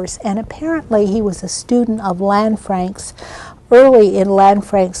Tours, and apparently he was a student of Lanfranc's early in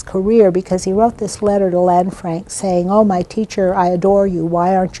Lanfranc's career, because he wrote this letter to Lanfranc saying, "Oh, my teacher, I adore you.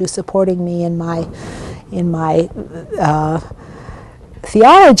 Why aren't you supporting me in my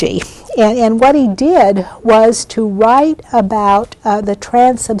theology?" And what he did was to write about the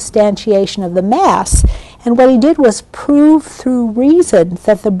transubstantiation of the Mass. And what he did was prove through reason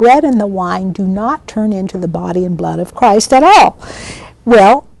that the bread and the wine do not turn into the body and blood of Christ at all.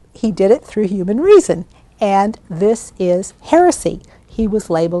 Well, he did it through human reason. And this is heresy. He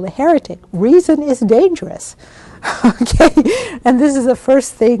was labeled a heretic. Reason is dangerous. Okay, and this is the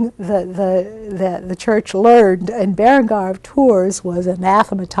first thing that the church learned. And Berengar of Tours was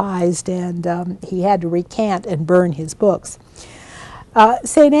anathematized, and he had to recant and burn his books.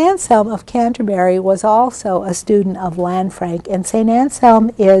 St. Anselm of Canterbury was also a student of Lanfranc, and St.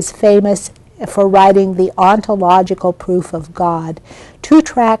 Anselm is famous for writing the ontological proof of God. 2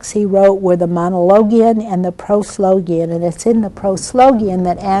 tracts he wrote were the Monologion and the Proslogion, and it's in the Proslogion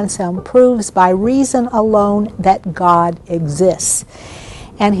that Anselm proves by reason alone that God exists.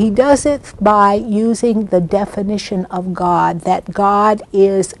 And he does it by using the definition of God, that God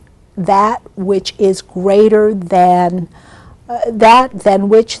is that which is greater than than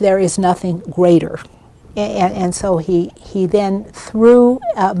which there is nothing greater. And so he then, through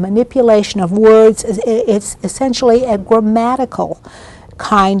manipulation of words, it's essentially a grammatical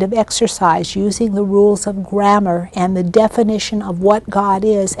kind of exercise, using the rules of grammar and the definition of what God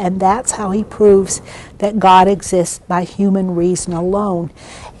is, and that's how he proves that God exists by human reason alone.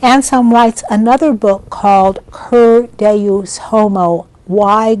 Anselm writes another book called Cur Deus Homo,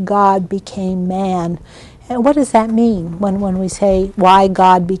 Why God Became Man. And what does that mean when we say why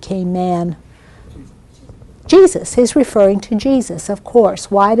God became man? Jesus. He's referring to Jesus, of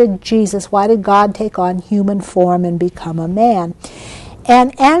course. Why did God take on human form and become a man?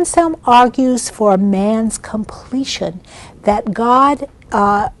 And Anselm argues for man's completion, that God,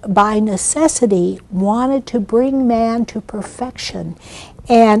 by necessity, wanted to bring man to perfection.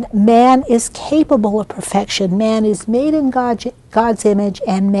 And man is capable of perfection. Man is made in God's image,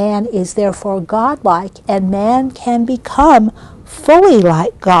 and man is therefore godlike, and man can become fully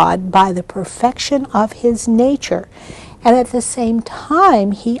like God by the perfection of his nature. And at the same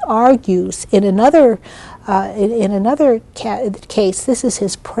time, he argues in another case, this is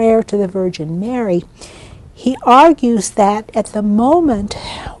his prayer to the Virgin Mary, he argues that at the moment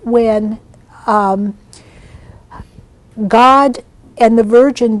when God and the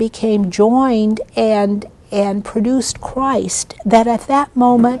Virgin became joined and produced Christ, that at that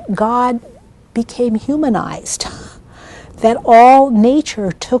moment God became humanized. That all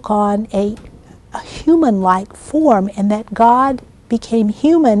nature took on a human-like form, and that God became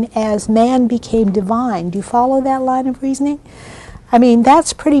human as man became divine. Do you follow that line of reasoning? I mean,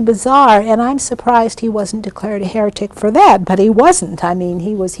 that's pretty bizarre, and I'm surprised he wasn't declared a heretic for that, but he wasn't. I mean,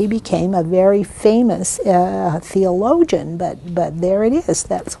 he became a very famous theologian, but there it is.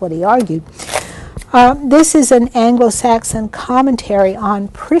 That's what he argued. This is an Anglo-Saxon commentary on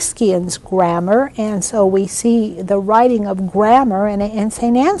Priscian's grammar, and so we see the writing of grammar, and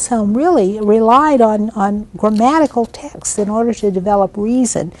St. Anselm really relied on grammatical texts in order to develop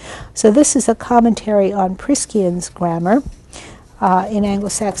reason. So this is a commentary on Priscian's grammar in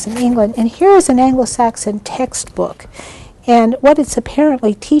Anglo-Saxon England, and here is an Anglo-Saxon textbook. And what it's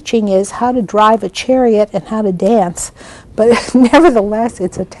apparently teaching is how to drive a chariot and how to dance. But nevertheless,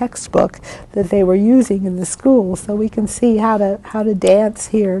 it's a textbook that they were using in the school. So we can see how to dance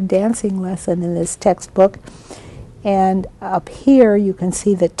here, dancing lesson in this textbook. And up here you can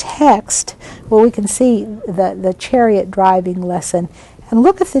see the text. Well, we can see the chariot driving lesson. And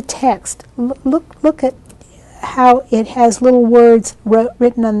look at the text. Look at how it has little words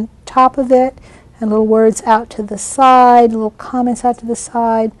written on top of it, and little words out to the side, little comments out to the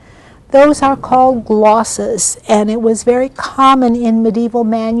side. Those are called glosses, and it was very common in medieval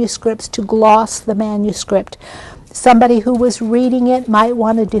manuscripts to gloss the manuscript. Somebody who was reading it might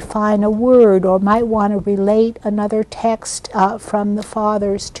want to define a word or might want to relate another text from the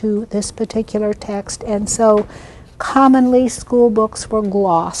fathers to this particular text, and so commonly school books were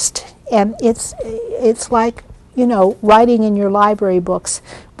glossed. And it's like, you know, writing in your library books.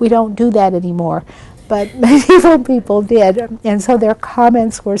 We don't do that anymore, but medieval people did, and so their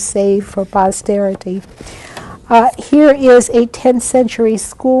comments were saved for posterity. Here is a 10th century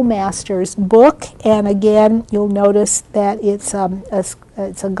schoolmaster's book, and again, you'll notice that it's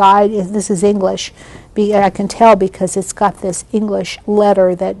a guide. This is English. I can tell because it's got this English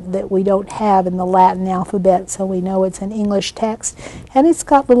letter that we don't have in the Latin alphabet, so we know it's an English text, and it's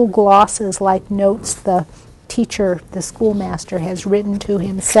got little glosses like notes the teacher, the schoolmaster, has written to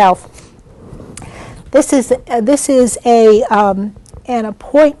himself. This is an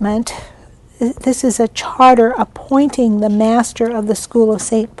appointment. This is a charter appointing the master of the School of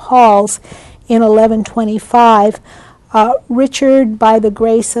St. Paul's in 1125. Richard, by the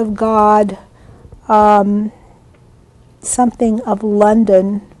grace of God, something of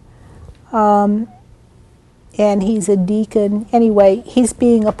London, and he's a deacon. Anyway, he's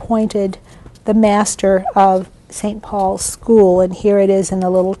being appointed the master of St. Paul's School, and here it is in a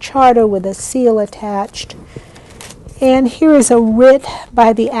little charter with a seal attached. And here is a writ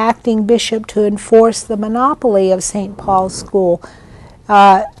by the acting bishop to enforce the monopoly of St. Paul's School.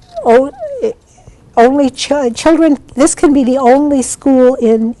 Only children, this can be the only school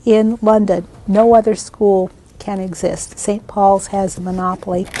in London. No other school can exist. St. Paul's has a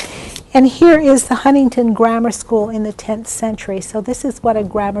monopoly. And here is the Huntington Grammar School in the 10th century. So this is what a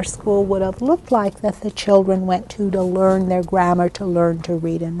grammar school would have looked like that the children went to learn their grammar, to learn to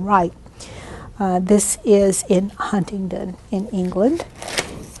read and write. This is in Huntingdon in England.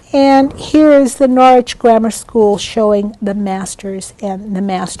 And here is the Norwich Grammar School showing the masters and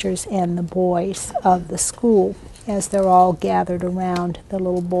the boys of the school as they're all gathered around. The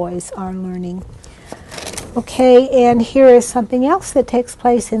little boys are learning. Okay, and here is something else that takes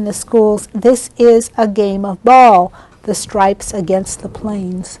place in the schools. This is a game of ball, the stripes against the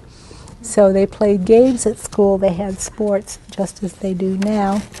plains. So they played games at school. They had sports just as they do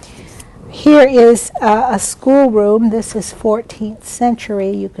now. Here is a schoolroom. This is 14th century.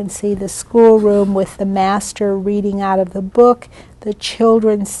 You can see the schoolroom with the master reading out of the book, the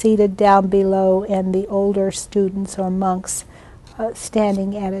children seated down below, and the older students or monks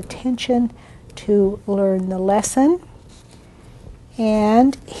standing at attention to learn the lesson.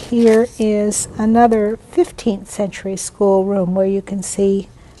 And here is another 15th century schoolroom where you can see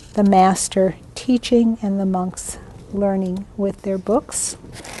the master teaching and the monks learning with their books.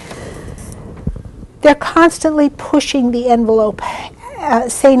 They're constantly pushing the envelope.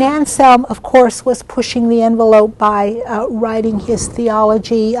 St. Anselm, of course, was pushing the envelope by writing his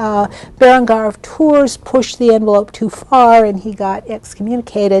theology. Berengar of Tours pushed the envelope too far and he got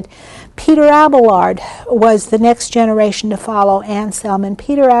excommunicated. Peter Abelard was the next generation to follow Anselm, and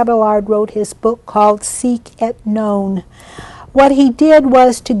Peter Abelard wrote his book called Seek et Non. What he did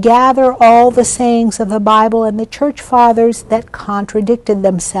was to gather all the sayings of the Bible and the church fathers that contradicted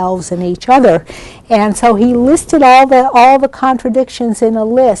themselves and each other. And so he listed all the contradictions in a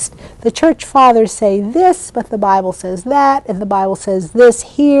list. The church fathers say this, but the Bible says that, and the Bible says this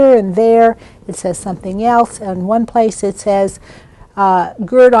here and there. It says something else. In one place it says,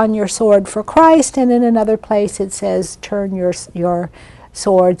 gird on your sword for Christ, and in another place it says, turn your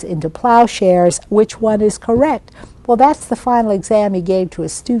swords into plowshares. Which one is correct? Well, that's the final exam he gave to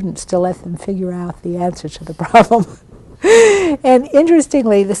his students to let them figure out the answer to the problem. And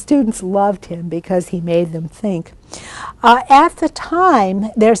interestingly, the students loved him because he made them think. At the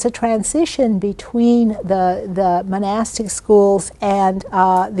time, there's a transition between the monastic schools and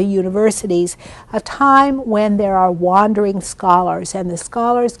the universities, a time when there are wandering scholars, and the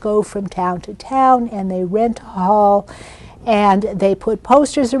scholars go from town to town, and they rent a hall, and they put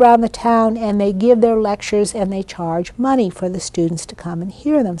posters around the town, and they give their lectures, and they charge money for the students to come and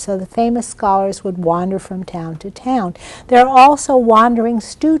hear them. So the famous scholars would wander from town to town. There are also wandering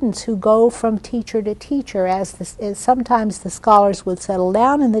students who go from teacher to teacher, as sometimes the scholars would settle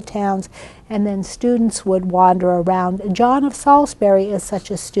down in the towns, and then students would wander around. John of Salisbury is such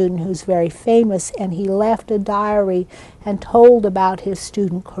a student who's very famous, and he left a diary and told about his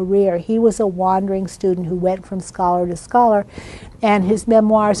student career. He was a wandering student who went from scholar to scholar, and his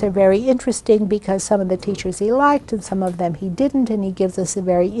memoirs are very interesting because some of the teachers he liked and some of them he didn't, and he gives us a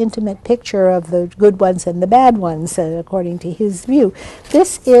very intimate picture of the good ones and the bad ones, according to his view.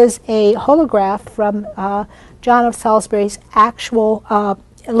 This is a holograph from John of Salisbury's actual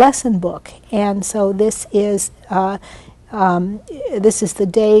lesson book, and so this is the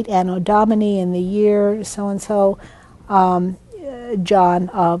date, Anno Domini, and the year so and so. John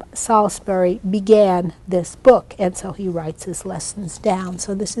of Salisbury began this book, and so he writes his lessons down.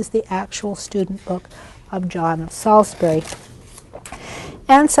 So this is the actual student book of John of Salisbury.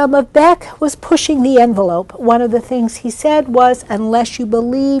 Anselm of Bec was pushing the envelope. One of the things he said was, "Unless you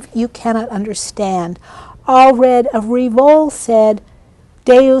believe, you cannot understand." Allred of Rivol said,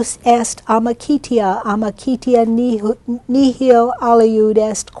 "Deus est amacitia nihil aliud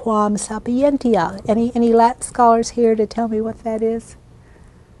est quam sapientia." Any Latin scholars here to tell me what that is?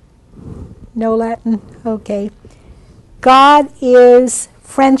 No Latin? Okay. God is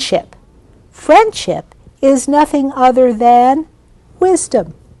friendship. Friendship is nothing other than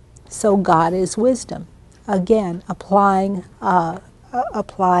wisdom. So God is wisdom. Again, applying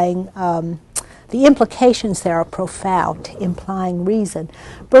the implications there are profound, implying reason.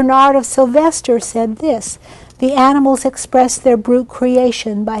 Bernard of Sylvester said this, "The animals express their brute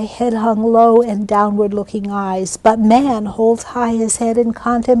creation by head hung low and downward-looking eyes, but man holds high his head in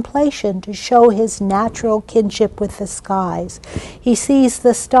contemplation to show his natural kinship with the skies. He sees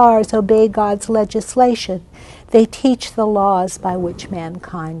the stars obey God's legislation. They teach the laws by which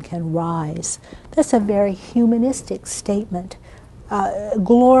mankind can rise." That's a very humanistic statement.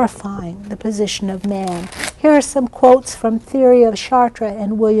 Glorifying the position of man. Here are some quotes from Theory of Chartres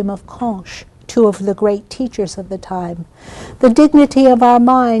and William of Conches, two of the great teachers of the time. "The dignity of our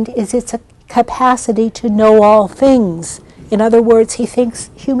mind is its capacity to know all things." In other words, he thinks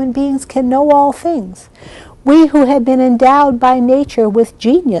human beings can know all things. "We who have been endowed by nature with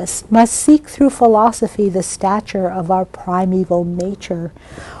genius must seek through philosophy the stature of our primeval nature."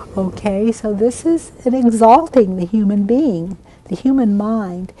 Okay, so this is an exalting the human being, the human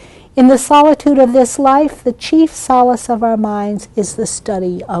mind. "In the solitude of this life, the chief solace of our minds is the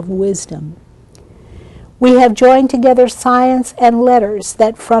study of wisdom. We have joined together science and letters,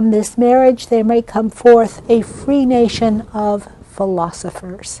 that from this marriage there may come forth a free nation of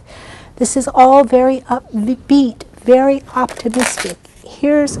philosophers." This is all very upbeat, very optimistic.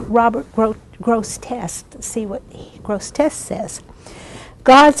 Here's Robert Grosseteste. See what Grosseteste says.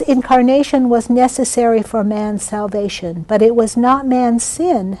 "God's incarnation was necessary for man's salvation, but it was not man's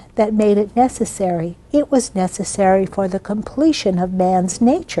sin that made it necessary. It was necessary for the completion of man's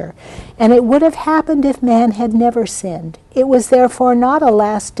nature, and it would have happened if man had never sinned. It was therefore not a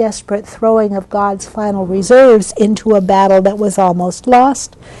last desperate throwing of God's final reserves into a battle that was almost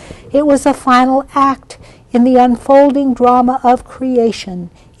lost. It was a final act in the unfolding drama of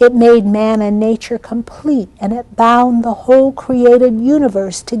creation. It made man and nature complete, and it bound the whole created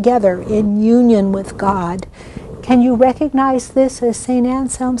universe together in union with God." Can you recognize this as St.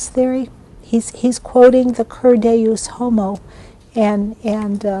 Anselm's theory? He's quoting the Cur Deus Homo and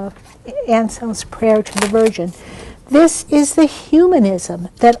Anselm's prayer to the Virgin. This is the humanism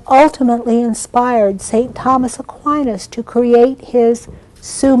that ultimately inspired St. Thomas Aquinas to create his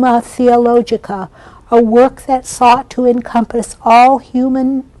Summa Theologica, a work that sought to encompass all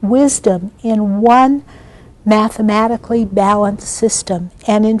human wisdom in one mathematically balanced system.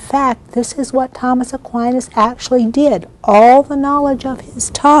 And in fact, this is what Thomas Aquinas actually did. All the knowledge of his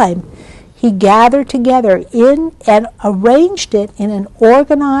time, he gathered together in and arranged it in an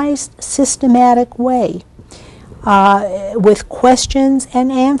organized, systematic way, with questions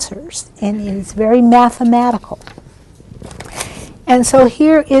and answers, and it is very mathematical. And so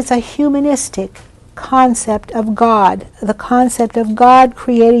here is a humanistic concept of God, the concept of God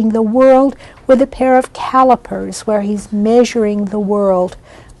creating the world with a pair of calipers where he's measuring the world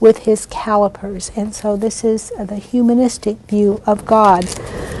with his calipers. And so this is the humanistic view of God.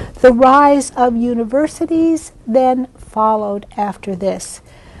 The rise of universities then followed after this.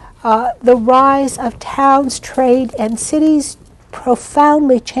 The rise of towns, trade, and cities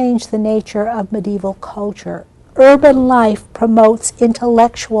profoundly changed the nature of medieval culture. Urban life promotes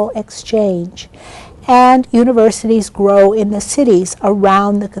intellectual exchange, and universities grow in the cities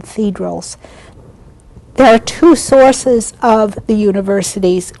around the cathedrals. There are two sources of the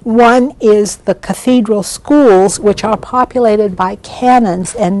universities. One is the cathedral schools, which are populated by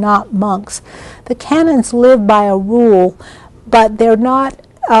canons and not monks. The canons live by a rule, but they're not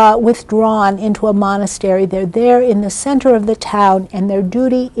withdrawn into a monastery. They're there in the center of the town, and their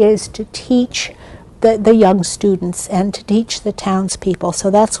duty is to teach the young students and to teach the townspeople.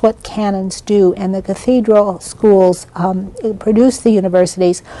 So that's what canons do, and the cathedral schools produce the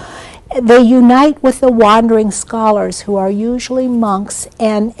universities. They unite with the wandering scholars, who are usually monks,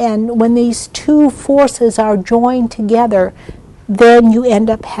 and when these two forces are joined together, then you end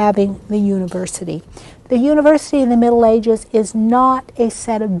up having the university. The university in the Middle Ages is not a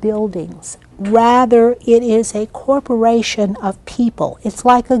set of buildings. Rather, it is a corporation of people. It's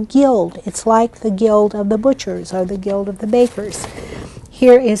like a guild. It's like the guild of the butchers or the guild of the bakers.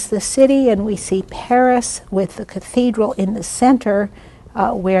 Here is the city, and we see Paris with the cathedral in the center,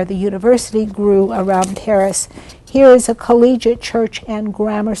 where the university grew around Paris. Here is a collegiate church and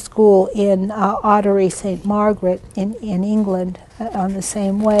grammar school in Ottery, St. Margaret in England, on the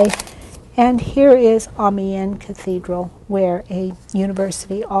same way. And here is Amiens Cathedral, where a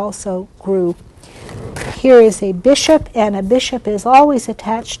university also grew. Here is a bishop, and a bishop is always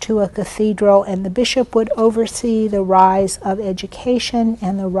attached to a cathedral, and the bishop would oversee the rise of education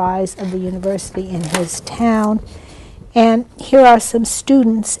and the rise of the university in his town. And here are some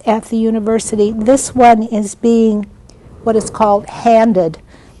students at the university. This one is being what is called handed.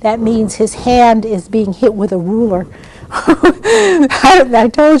 That means his hand is being hit with a ruler. I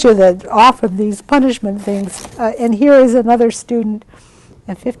told you that often these punishment things. And here is another student,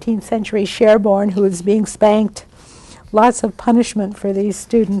 a 15th century Sherborne, who is being spanked. Lots of punishment for these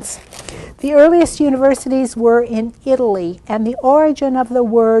students. The earliest universities were in Italy, and the origin of the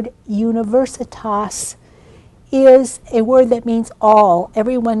word universitas is a word that means all,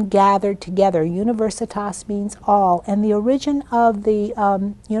 everyone gathered together. Universitas means all, and the origin of the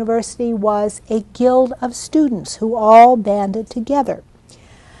university was a guild of students who all banded together.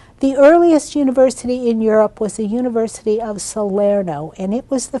 The earliest university in Europe was the University of Salerno, and it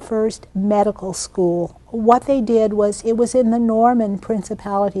was the first medical school. What they did was, it was in the Norman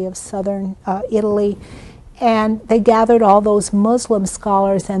Principality of southern Italy, and they gathered all those Muslim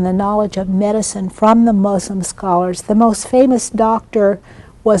scholars and the knowledge of medicine from the Muslim scholars. The most famous doctor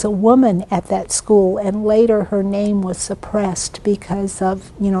was a woman at that school, and later her name was suppressed because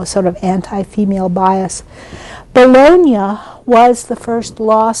of, sort of anti-female bias. Bologna was the first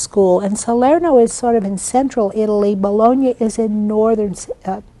law school, and Salerno is sort of in central Italy. Bologna is in northern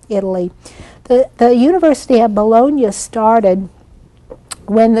Italy. The University of Bologna started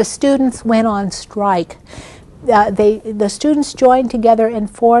when the students went on strike. The students joined together and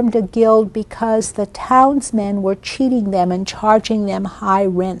formed a guild because the townsmen were cheating them and charging them high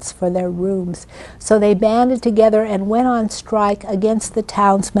rents for their rooms. So they banded together and went on strike against the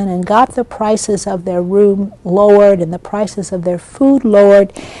townsmen and got the prices of their room lowered and the prices of their food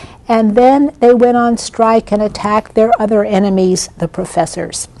lowered. And then they went on strike and attacked their other enemies, the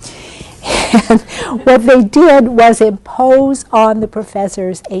professors. And what they did was impose on the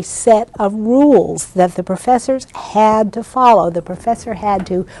professors a set of rules that the professors had to follow. The professor had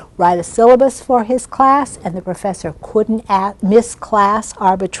to write a syllabus for his class, and the professor couldn't miss class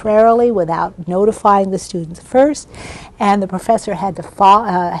arbitrarily without notifying the students first. And the professor had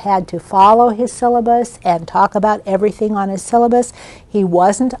to follow his syllabus and talk about everything on his syllabus. He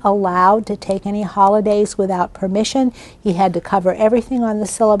wasn't allowed to take any holidays without permission. He had to cover everything on the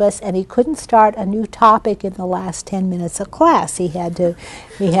syllabus, and he couldn't start a new topic in the last 10 minutes of class. He had to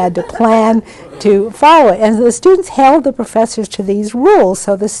plan to follow it. And the students held the professors to these rules.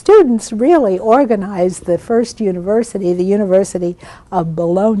 So the students really organized the first university, the University of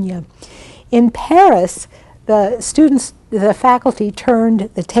Bologna. In Paris, the faculty turned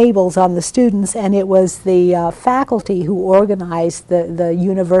the tables on the students, and it was the faculty who organized the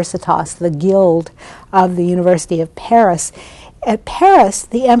Universitas, the guild of the University of Paris. At Paris,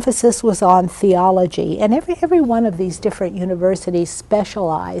 the emphasis was on theology, and every one of these different universities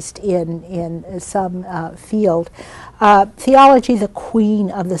specialized in some field. Theology, the queen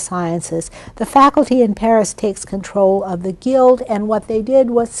of the sciences. The faculty in Paris takes control of the guild, and what they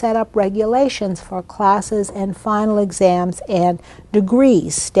did was set up regulations for classes and final exams and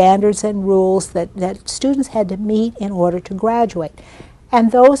degrees, standards and rules that students had to meet in order to graduate.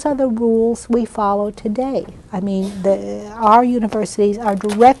 And those are the rules we follow today. I mean, our universities are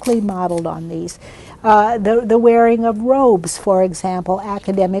directly modeled on these. The wearing of robes, for example,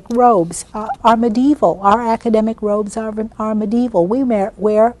 academic robes, are medieval. Our academic robes are medieval. We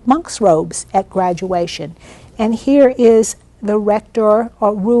wear monks' robes at graduation. And here is the rector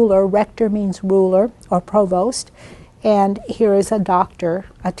or ruler. Rector means ruler or provost. And here is a doctor,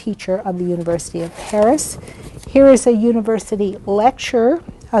 a teacher of the University of Paris. Here is a university lecture,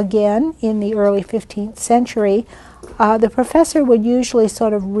 again, in the early 15th century. The professor would usually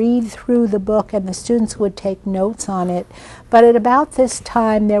sort of read through the book and the students would take notes on it. But at about this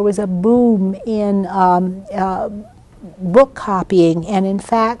time, there was a boom in book copying, and in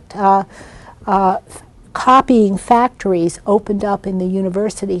fact, copying factories opened up in the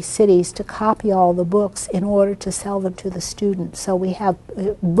university cities to copy all the books in order to sell them to the students. So we have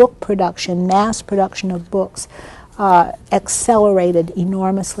book production, mass production of books, accelerated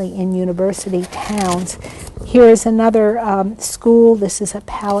enormously in university towns. Here is another school. This is a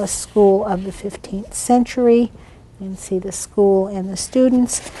palace school of the 15th century. You can see the school and the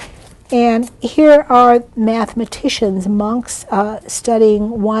students. And here are mathematicians, monks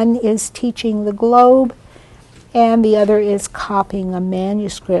studying. One is teaching the globe, and the other is copying a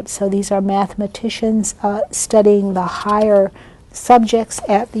manuscript. So these are mathematicians studying the higher subjects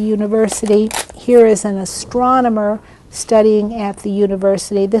at the university. Here is an astronomer studying at the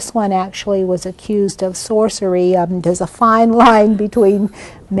university. This one actually was accused of sorcery. There's a fine line between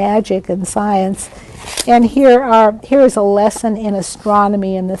magic and science. And here is a lesson in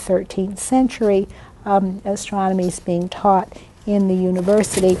astronomy in the 13th century. Astronomy is being taught in the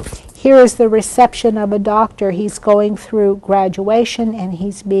university. Here is the reception of a doctor. He's going through graduation, and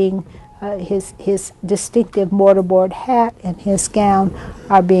he's being his distinctive mortarboard hat and his gown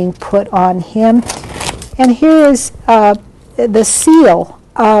are being put on him. And here is the seal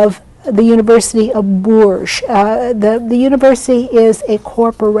of the University of Bourges. The university is a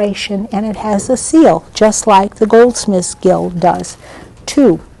corporation, and it has a seal, just like the Goldsmiths Guild does,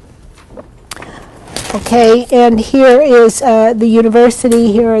 too. Okay, and here is the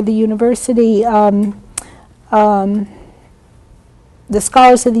university. Here are the university, the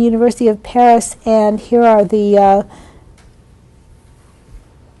scholars of the University of Paris, and here are the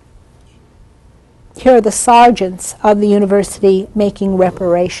sergeants of the university making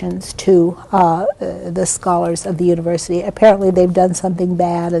reparations to the scholars of the university. Apparently they've done something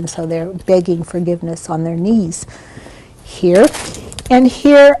bad, and so they're begging forgiveness on their knees here. And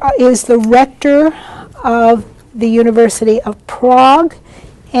here is the rector of the University of Prague,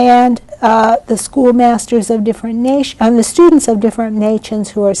 and the schoolmasters of different nations, and the students of different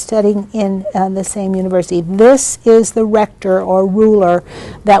nations who are studying in the same university. This is the rector or ruler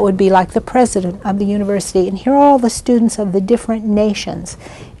that would be like the president of the university. And here are all the students of the different nations.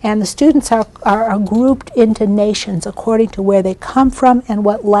 And the students are grouped into nations according to where they come from and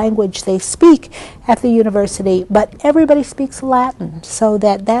what language they speak at the university. But everybody speaks Latin, so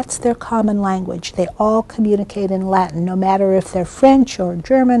that's their common language. They all communicate in Latin, no matter if they're French or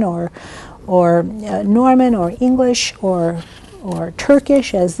German or Norman or English or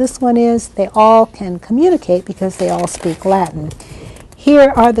Turkish, as this one is. They all can communicate because they all speak Latin.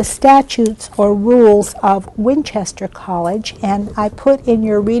 Here are the statutes or rules of Winchester College, and I put in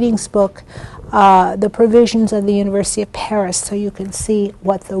your readings book the provisions of the University of Paris so you can see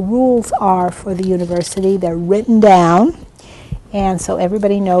what the rules are for the university. They're written down, and so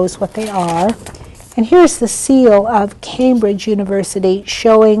everybody knows what they are. And here's the seal of Cambridge University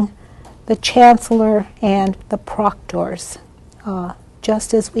showing the chancellor and the proctors,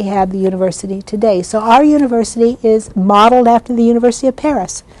 just as we have the university today. So our university is modeled after the University of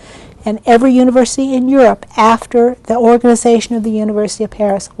Paris. And every university in Europe after the organization of the University of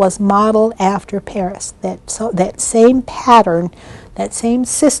Paris was modeled after Paris. That same pattern, that same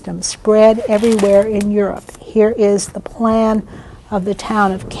system spread everywhere in Europe. Here is the plan of the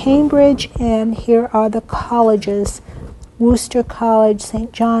town of Cambridge, and here are the colleges: Worcester College,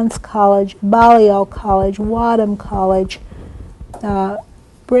 St. John's College, Balliol College, Wadham College,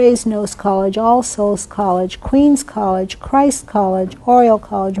 Brasenose College, All Souls College, Queen's College, Christ College, Oriel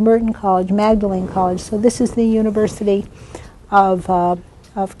College, Merton College, Magdalene College. So this is the University of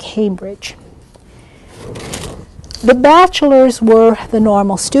Cambridge. The bachelors were the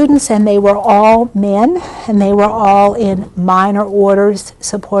normal students, and they were all men, and they were all in minor orders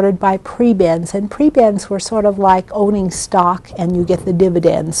supported by prebends. And prebends were sort of like owning stock, and you get the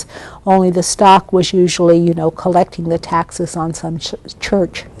dividends. Only the stock was usually, you know, collecting the taxes on some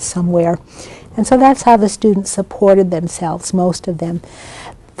church somewhere. And so that's how the students supported themselves, most of them.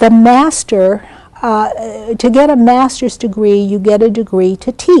 The master, to get a master's degree, you get a degree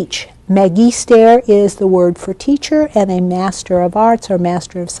to teach. Magister is the word for teacher, and a master of arts or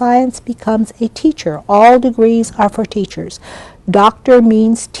master of science becomes a teacher. All degrees are for teachers. Doctor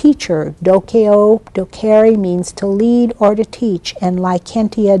means teacher. Dokeo, docere means to lead or to teach. And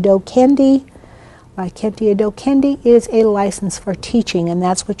licentia docendi is a license for teaching, and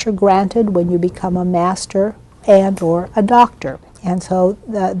that's what you're granted when you become a master and or a doctor. And so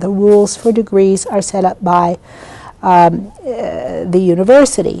the rules for degrees are set up by the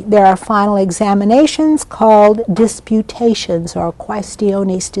university. There are final examinations called disputations or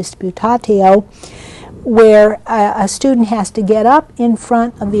questiones disputatio, where a student has to get up in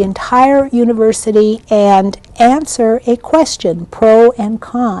front of the entire university and answer a question, pro and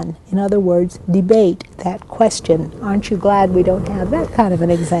con. In other words, debate that question. Aren't you glad we don't have that kind of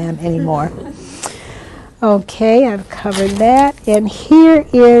an exam anymore? Okay, I've covered that. And here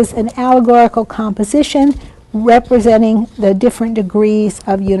is an allegorical composition representing the different degrees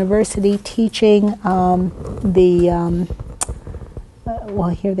of university teaching. Well,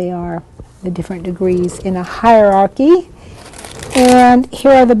 here they are, the different degrees in a hierarchy. And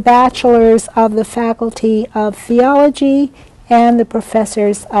here are the bachelors of the Faculty of Theology and the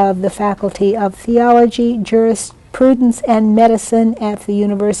professors of the Faculty of Theology, Jurisprudence, and Medicine at the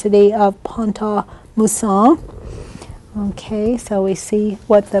University of Pont-à-Mousson. Okay, so we see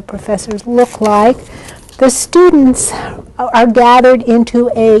what the professors look like. The students are gathered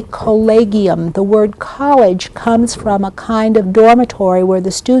into a collegium. The word college comes from a kind of dormitory where the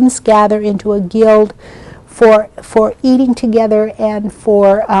students gather into a guild for eating together and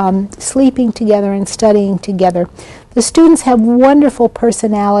for sleeping together and studying together. The students have wonderful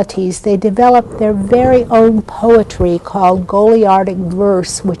personalities. They develop their very own poetry called Goliardic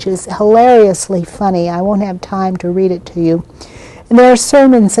verse, which is hilariously funny. I won't have time to read it to you. And there are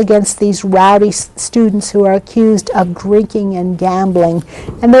sermons against these rowdy students who are accused of drinking and gambling.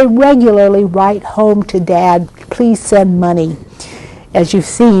 And they regularly write home to Dad, please send money. As you've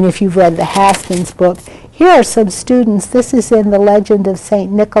seen if you've read the Haskins book. Here are some students. This is in the legend of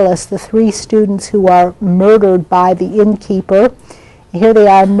St. Nicholas, the 3 students who are murdered by the innkeeper. Here they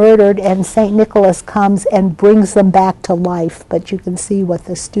are murdered, and St. Nicholas comes and brings them back to life. But you can see what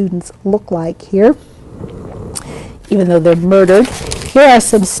the students look like here, even though they're murdered. Here are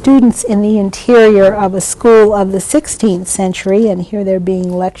some students in the interior of a school of the 16th century, and here they're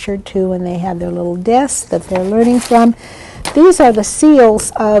being lectured to, and they have their little desks that they're learning from. These are the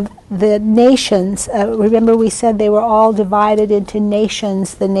seals of the nations. Remember we said they were all divided into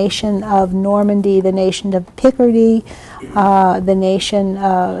nations, the nation of Normandy, the nation of Picardy, the nation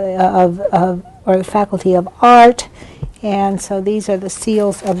or the Faculty of Art. And so these are the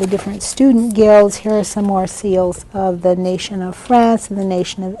seals of the different student guilds. Here are some more seals of the nation of France and the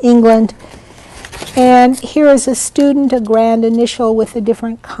nation of England. And here is a student, a grand initial with the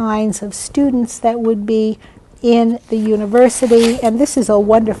different kinds of students that would be in the university. And this is a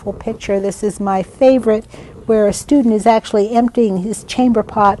wonderful picture. This is my favorite, where a student is actually emptying his chamber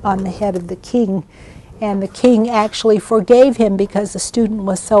pot on the head of the king. And the king actually forgave him because the student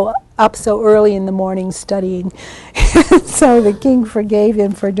was up so early in the morning studying. So the king forgave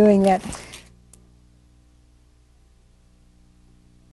him for doing that.